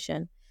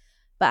conversation.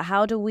 But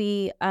how do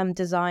we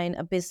design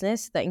a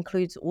business that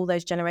includes all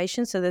those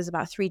generations? So there's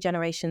about 3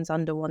 generations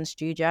under one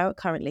studio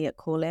currently at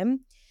Call-In.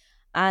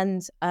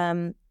 And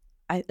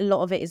a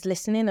lot of it is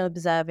listening and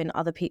observing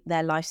other people,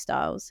 their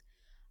lifestyles.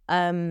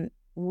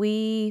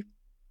 We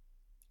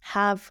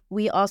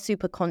are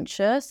super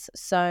conscious.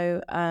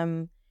 So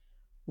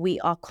we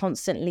are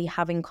constantly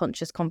having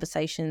conscious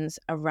conversations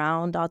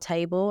around our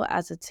table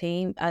as a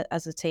team.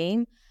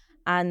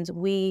 And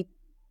we,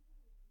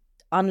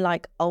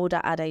 unlike older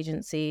ad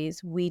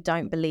agencies, we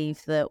don't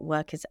believe that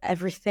work is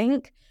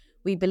everything.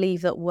 We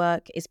believe that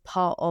work is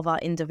part of our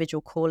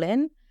individual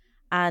call-in.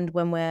 And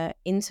when we're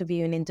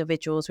interviewing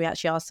individuals, we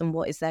actually ask them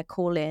what is their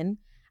call-in.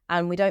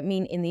 And we don't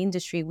mean in the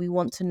industry. We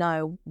want to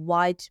know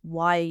why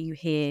are you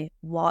here?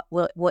 What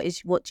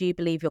do you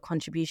believe your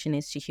contribution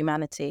is to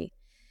humanity?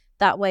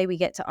 That way we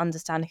get to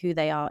understand who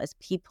they are as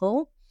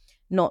people,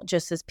 not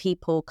just as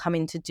people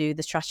coming to do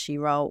the strategy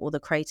role or the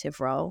creative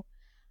role.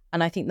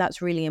 And I think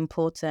that's really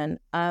important.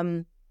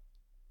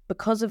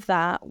 Because of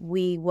that,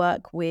 we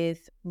work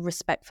with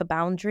respect for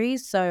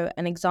boundaries. So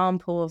an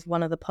example of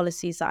one of the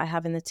policies that I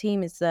have in the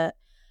team is that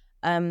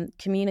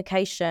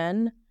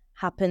communication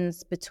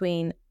happens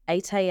between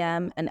 8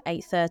 a.m. and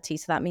 8:30.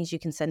 So that means you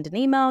can send an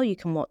email, you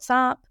can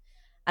WhatsApp.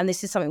 And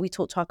this is something we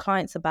talk to our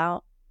clients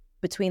about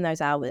between those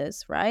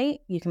hours,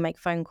 right? You can make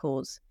phone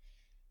calls.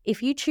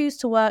 If you choose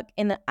to work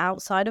in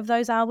outside of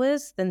those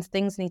hours, then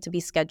things need to be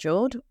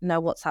scheduled.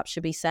 No WhatsApp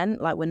should be sent.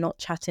 Like, we're not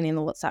chatting in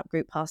the WhatsApp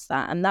group past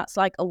that. And that's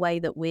like a way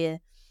that we're,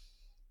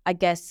 I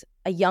guess,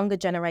 a younger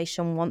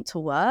generation want to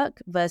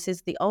work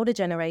versus the older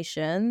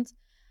generations.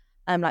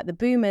 Like the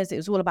boomers, it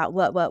was all about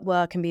work, work,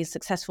 work and being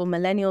successful.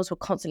 Millennials were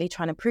constantly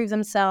trying to prove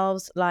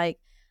themselves. And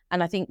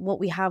I think what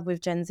we have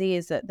with Gen Z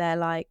is that they're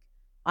like,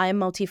 I am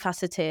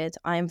multifaceted,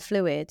 I am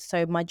fluid.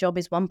 So my job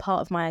is one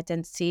part of my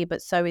identity,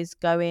 but so is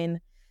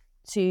going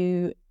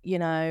to,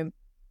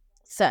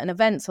 certain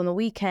events on the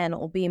weekend,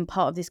 or being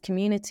part of this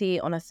community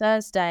on a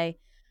Thursday,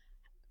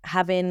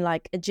 having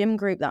like a gym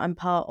group that I'm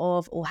part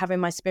of, or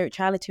having my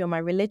spirituality or my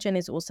religion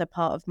is also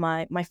part of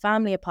my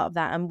family, a part of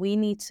that. And we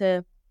need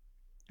to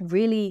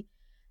really,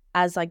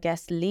 as I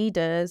guess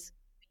leaders,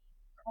 be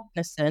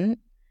cognizant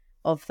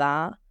of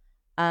that,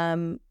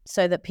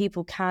 so that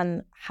people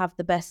can have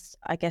the best,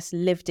 I guess,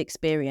 lived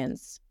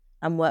experience,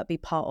 and work be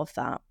part of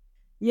that.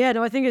 Yeah,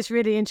 no, I think it's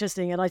really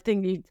interesting, and I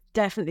think you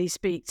definitely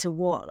speak to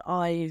what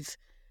I've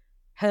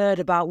heard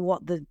about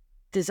what the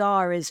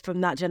desire is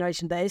from that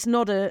generation. That it's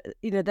not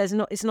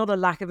it's not a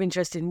lack of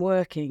interest in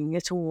working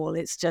at all.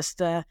 It's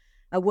just a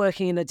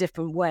working in a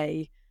different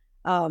way.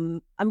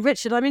 And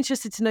Richard, I'm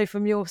interested to know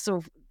from your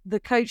sort of the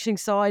coaching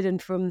side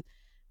and from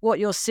what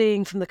you're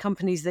seeing from the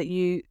companies that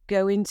you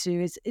go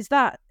into. Is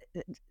that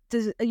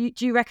do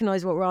you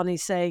recognise what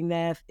Rani's saying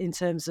there in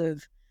terms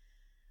of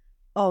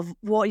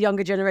what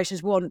younger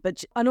generations want?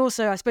 And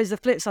also, I suppose the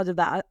flip side of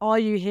that, are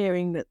you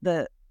hearing that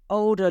the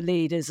older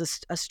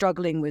leaders are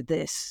struggling with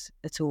this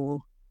at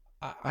all?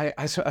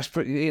 I suppose,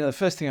 the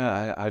first thing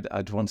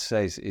I'd want to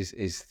say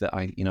is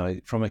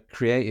that from a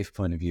creative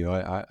point of view,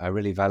 I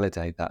really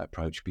validate that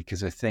approach,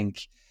 because I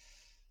think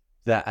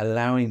that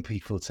allowing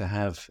people to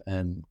have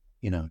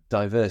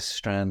diverse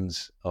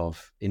strands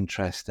of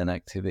interest and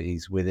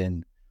activities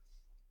within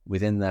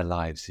their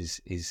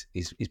lives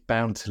is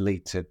bound to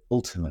lead to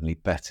ultimately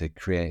better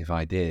creative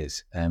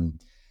ideas. And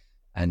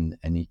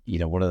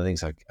one of the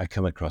things I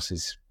come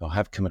across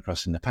have come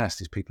across in the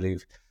past is people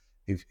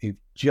who've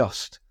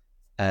just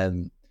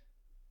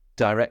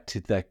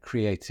directed their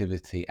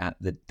creativity at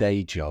the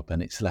day job,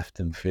 and it's left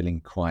them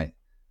feeling quite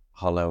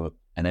hollow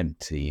and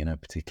empty,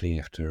 particularly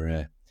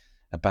after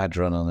a bad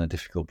run on a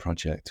difficult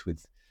project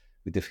with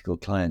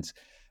difficult clients.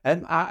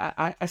 And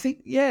I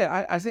think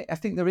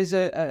there is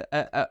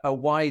a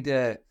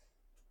wider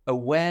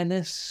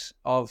awareness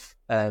of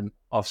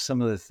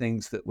some of the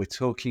things that we're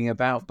talking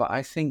about, but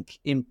I think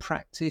in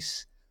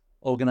practice,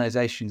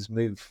 organizations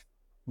move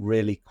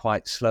really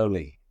quite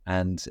slowly,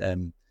 and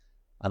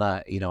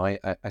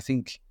I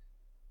think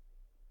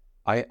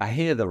I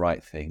hear the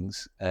right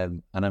things,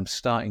 and I'm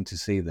starting to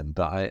see them,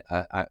 but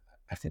I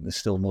think there's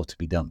still more to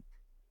be done.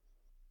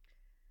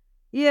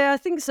 Yeah, I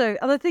think so.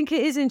 And I think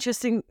it is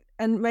interesting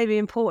and maybe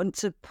important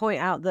to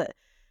point out that,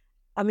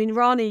 I mean,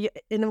 Rani,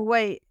 in a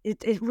way,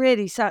 it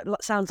really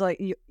sounds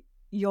like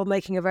you're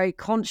making a very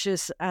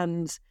conscious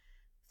and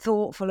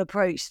thoughtful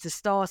approach to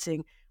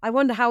starting. I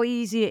wonder how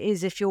easy it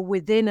is if you're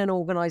within an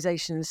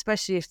organisation,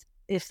 especially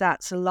if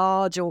that's a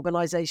large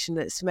organisation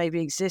that's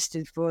maybe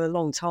existed for a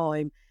long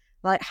time,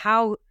 Like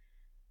how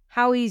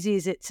easy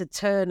is it to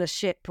turn a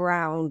ship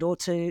round or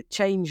to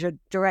change a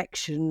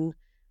direction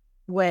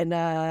when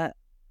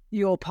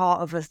you're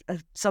part of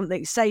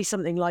something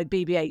like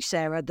BBH,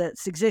 Sarah,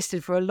 that's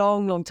existed for a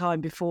long, long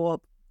time before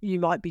you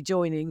might be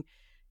joining?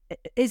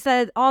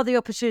 Are the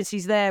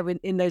opportunities there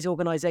in those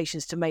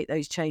organisations to make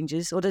those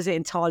changes, or does it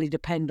entirely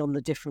depend on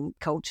the different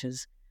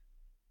cultures?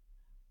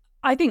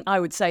 I think I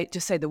would say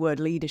the word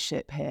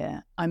leadership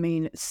here. I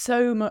mean,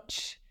 so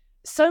much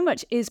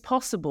is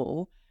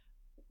possible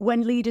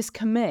when leaders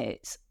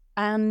commit,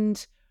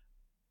 and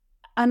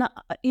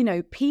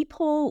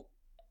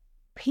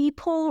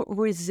people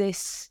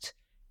resist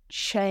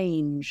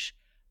change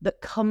that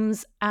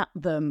comes at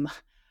them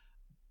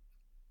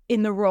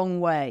in the wrong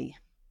way.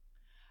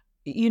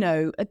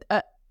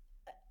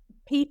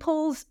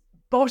 People's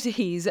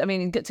bodies, I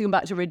mean, to come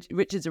back to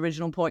Richard's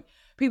original point,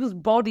 people's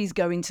bodies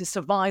go into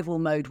survival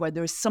mode where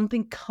there is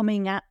something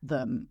coming at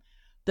them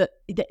that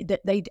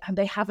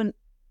they haven't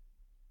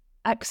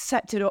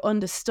accepted or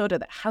understood, or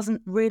that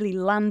hasn't really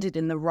landed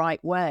in the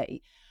right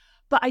way.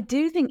 But I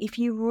do think if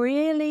you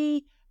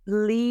really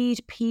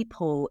lead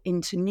people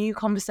into new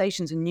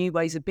conversations and new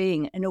ways of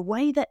being in a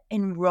way that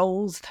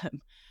enrolls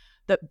them,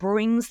 that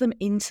brings them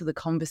into the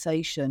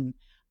conversation,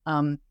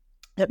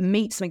 that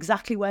meets them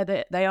exactly where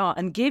they are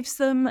and gives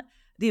them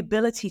the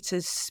ability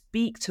to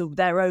speak to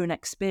their own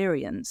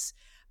experience,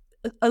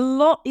 a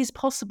lot is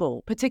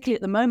possible. Particularly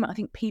at the moment, I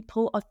think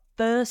people are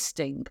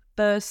thirsting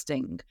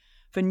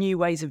for new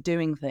ways of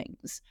doing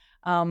things.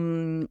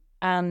 And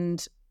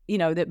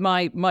that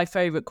my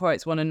favourite quote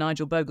is one of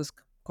Nigel Bogle's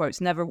quotes: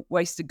 "Never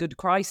waste a good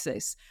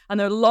crisis." And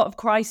there are a lot of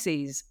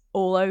crises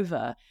all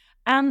over,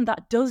 and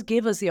that does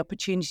give us the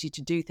opportunity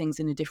to do things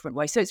in a different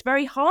way. So it's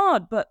very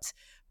hard, but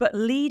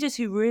leaders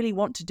who really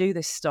want to do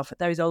this stuff,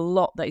 there is a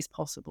lot that is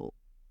possible.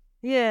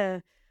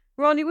 Yeah.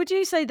 Rani, would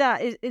you say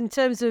that in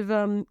terms of,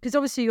 because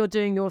obviously you're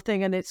doing your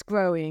thing and it's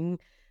growing,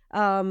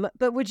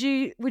 but would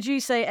you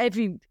say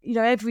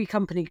every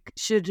company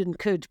should and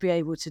could be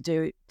able to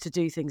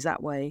do things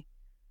that way?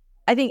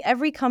 I think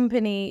every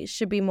company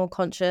should be more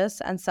conscious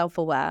and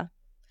self-aware.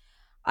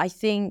 I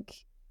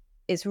think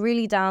it's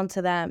really down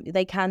to them.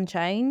 They can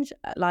change,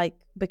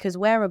 because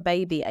we're a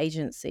baby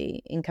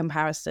agency in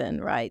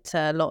comparison, right,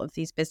 to a lot of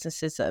these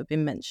businesses that have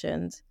been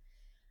mentioned.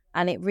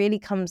 And it really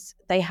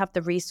they have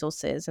the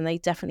resources and they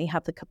definitely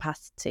have the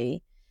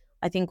capacity.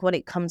 I think what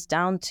it comes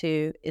down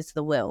to is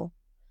the will.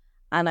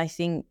 And I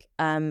think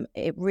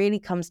it really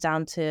comes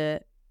down to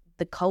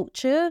the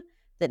culture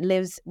that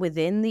lives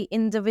within the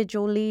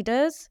individual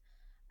leaders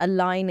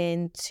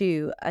aligning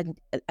to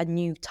a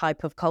new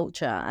type of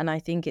culture. And I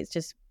think it's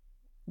just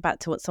back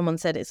to what someone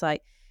said. It's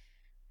like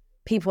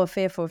people are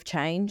fearful of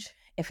change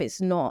if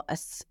it's not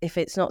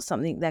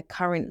something they're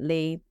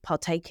currently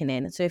partaking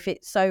in.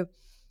 So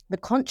the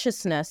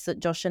consciousness that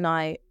Josh and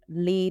I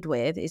lead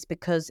with is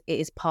because it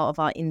is part of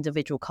our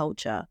individual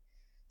culture.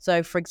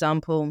 So, for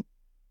example,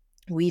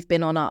 we've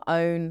been on our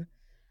own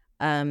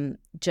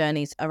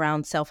journeys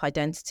around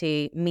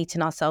self-identity,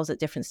 meeting ourselves at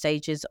different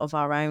stages of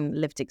our own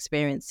lived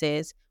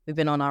experiences. We've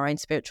been on our own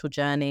spiritual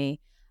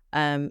journey.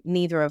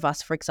 Neither of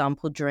us, for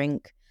example,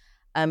 drink.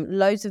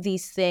 Loads of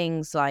these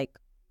things, like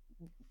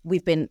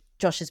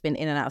Josh has been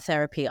in and out of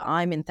therapy.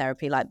 I'm in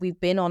therapy. Like, we've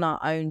been on our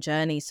own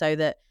journey, so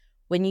that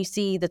when you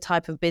see the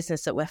type of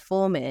business that we're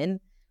forming,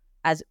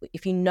 as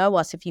if you know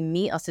us, if you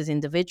meet us as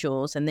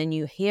individuals and then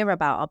you hear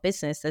about our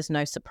business, there's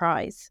no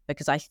surprise,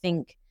 because I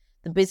think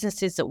the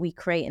businesses that we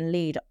create and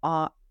lead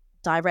are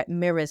direct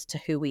mirrors to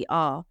who we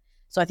are.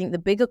 So I think the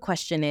bigger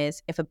question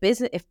is, if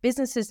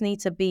businesses need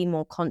to be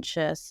more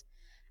conscious,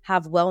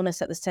 have wellness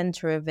at the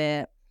center of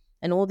it,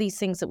 and all these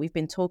things that we've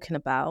been talking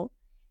about,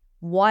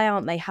 why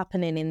aren't they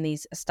happening in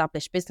these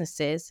established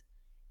businesses?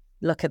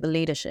 Look at the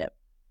leadership.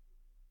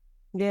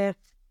 Yeah.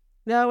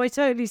 No, I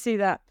totally see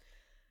that.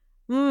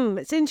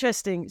 It's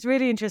interesting. It's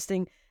really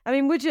interesting. I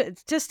mean,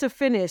 just to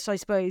finish, I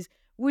suppose,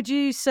 would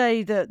you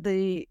say that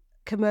the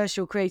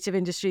commercial creative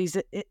industries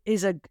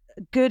is a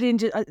good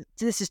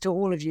this is to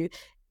all of you,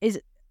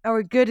 are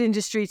a good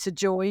industry to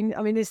join?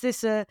 I mean,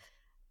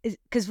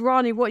 because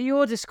Rani, what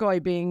you're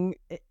describing,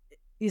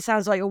 it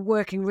sounds like you're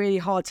working really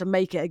hard to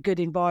make it a good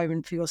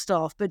environment for your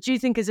staff. But do you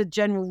think, as a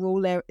general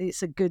rule,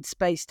 it's a good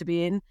space to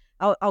be in?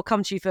 I'll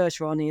come to you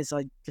first, Rani, as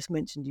I just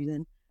mentioned you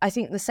then. I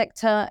think the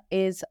sector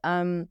is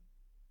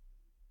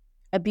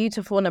a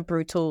beautiful and a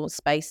brutal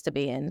space to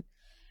be in.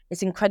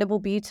 It's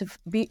incredible,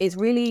 it's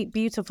really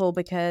beautiful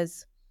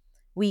because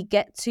we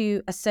get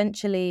to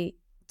essentially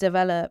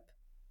develop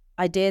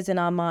ideas in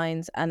our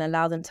minds and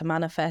allow them to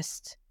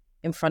manifest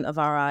in front of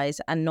our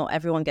eyes. And not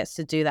everyone gets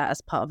to do that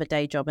as part of a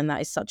day job. And that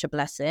is such a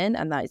blessing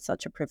and that is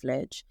such a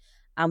privilege.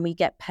 And we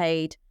get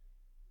paid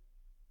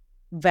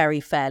very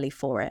fairly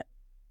for it.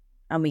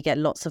 And we get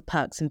lots of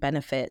perks and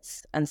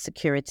benefits and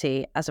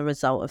security as a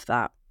result of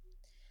that.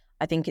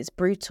 I think it's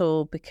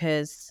brutal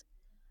because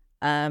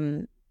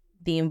the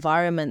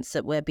environments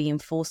that we're being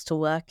forced to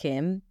work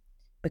in,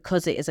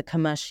 because it is a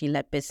commercially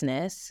led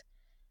business,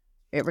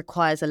 it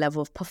requires a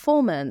level of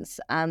performance.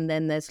 And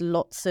then there's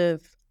lots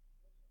of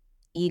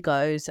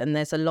egos, and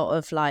there's a lot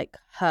of like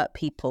hurt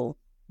people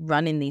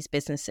running these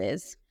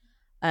businesses.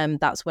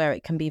 That's where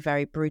it can be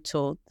very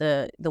brutal.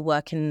 The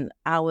working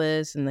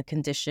hours and the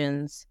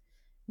conditions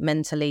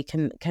mentally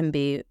can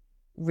be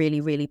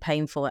really, really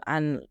painful,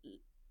 and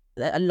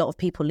a lot of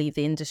people leave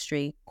the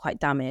industry quite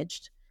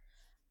damaged.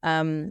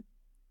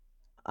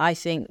 I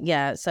think,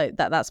 so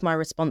that's my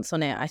response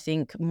on it. I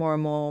think more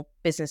and more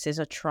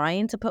businesses are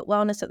trying to put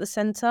wellness at the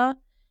center,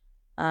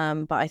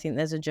 but I think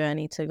there's a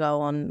journey to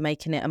go on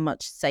making it a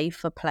much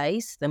safer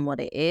place than what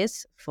it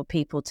is for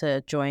people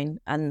to join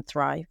and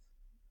thrive.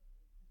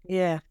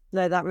 Yeah,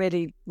 no, that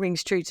really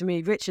rings true to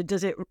me. Richard,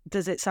 does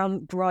it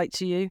sound right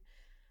to you?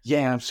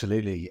 Yeah,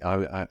 absolutely.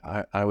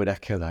 I would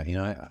echo that. You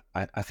know,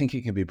 I think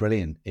it can be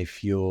brilliant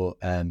if you're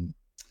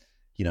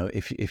you know,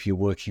 if you're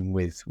working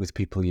with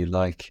people you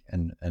like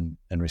and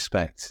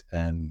respect,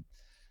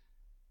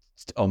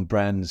 on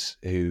brands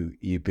who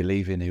you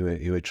believe in,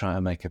 who are trying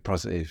to make a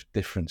positive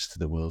difference to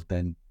the world,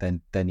 then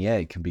yeah,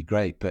 it can be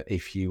great. But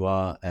if you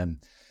are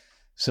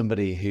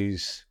somebody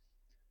whose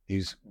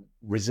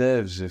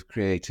reserves of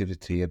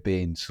creativity are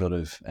being sort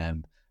of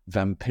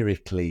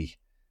vampirically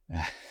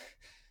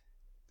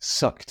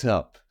sucked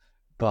up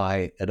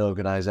by an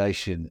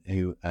organization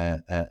who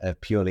are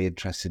purely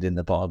interested in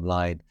the bottom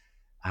line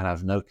and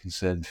have no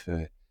concern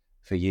for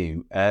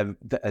you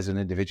as an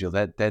individual,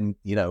 then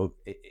you know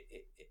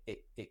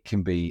it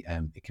can be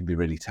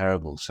really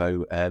terrible.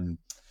 So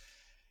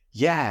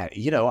yeah,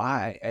 you know,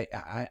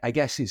 I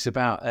guess it's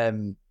about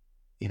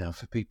you know,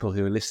 for people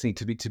who are listening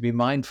to be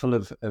mindful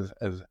of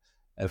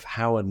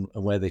how and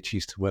where they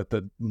choose to work,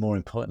 but more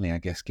importantly, I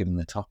guess, given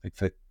the topic,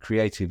 for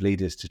creative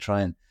leaders to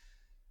try and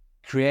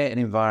create an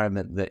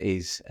environment that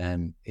is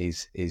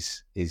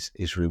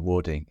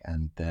rewarding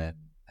and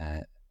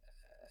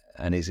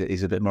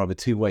is a bit more of a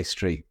two-way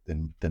street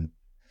than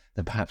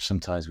perhaps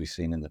sometimes we've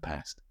seen in the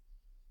past.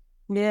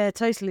 Yeah,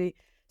 totally.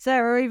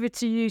 Sarah, over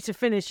to you to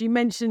finish. You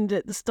mentioned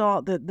at the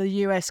start that the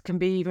US can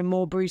be even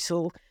more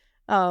brutal.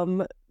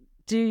 Do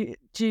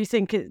you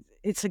think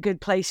it's a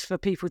good place for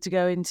people to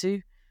go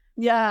into?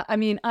 Yeah, I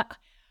mean,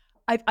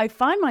 I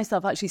find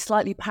myself actually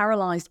slightly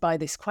paralyzed by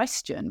this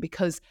question,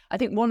 because I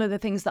think one of the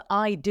things that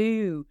I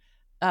do,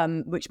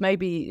 which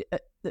maybe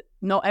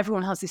not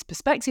everyone has this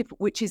perspective,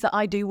 which is that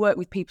I do work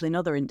with people in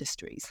other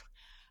industries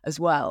as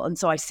well. And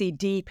so I see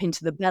deep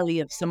into the belly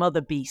of some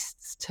other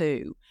beasts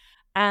too.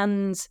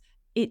 And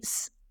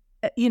it's,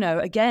 you know,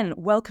 again,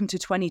 welcome to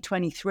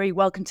 2023,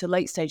 welcome to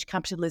late stage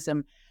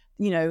capitalism.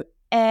 You know,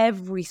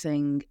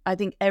 everything, I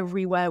think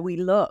everywhere we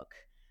look,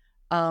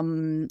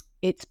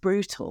 it's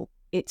brutal.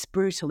 It's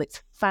brutal.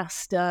 It's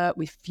faster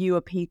with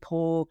fewer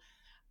people.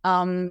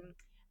 And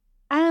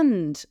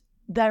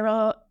there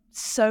are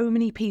so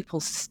many people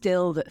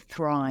still that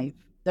thrive,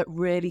 that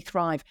really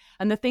thrive.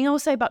 And the thing I will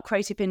say about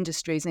creative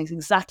industries, and it's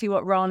exactly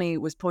what Rani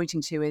was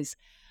pointing to, is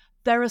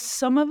there are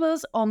some of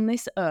us on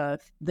this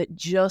earth that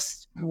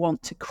just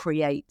want to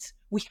create.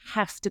 We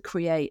have to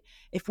create.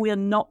 If we are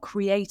not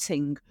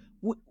creating,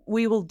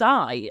 we will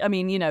die. I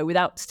mean, you know,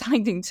 without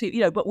standing to,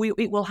 you know, but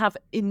it will have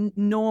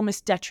enormous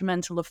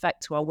detrimental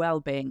effect to our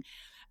well-being.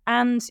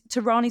 And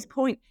to Rani's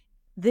point,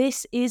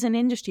 this is an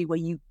industry where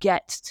you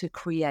get to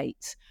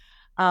create.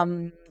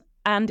 And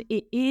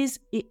it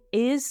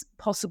is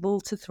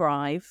possible to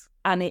thrive,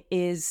 and it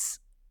is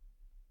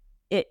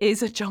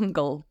a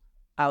jungle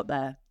out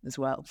there as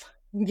well.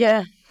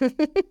 Yeah.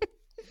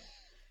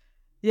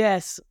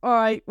 Yes. All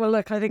right. Well,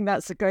 look, I think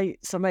that's a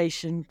great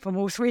summation from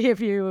all three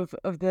of you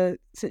of the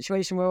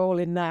situation we're all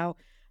in now.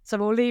 So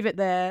we'll leave it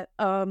there.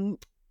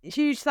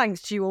 Huge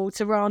thanks to you all,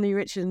 to Rani,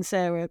 Richard and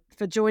Sarah,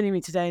 for joining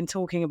me today and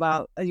talking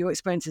about your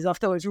experiences. I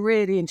thought it was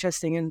really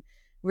interesting and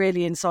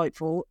really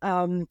insightful.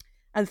 And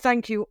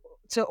thank you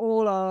to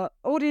all our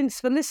audience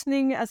for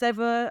listening as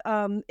ever.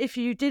 If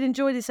you did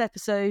enjoy this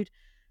episode,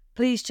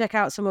 please check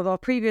out some of our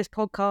previous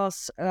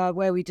podcasts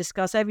where we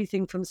discuss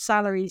everything from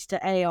salaries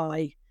to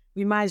AI.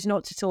 We managed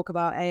not to talk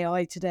about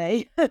AI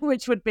today,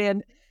 which would be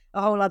a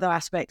whole other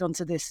aspect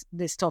onto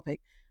this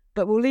topic.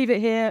 But we'll leave it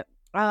here.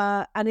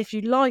 And if you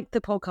like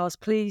the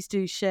podcast, please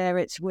do share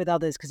it with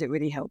others, because it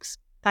really helps.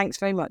 Thanks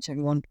very much,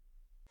 everyone.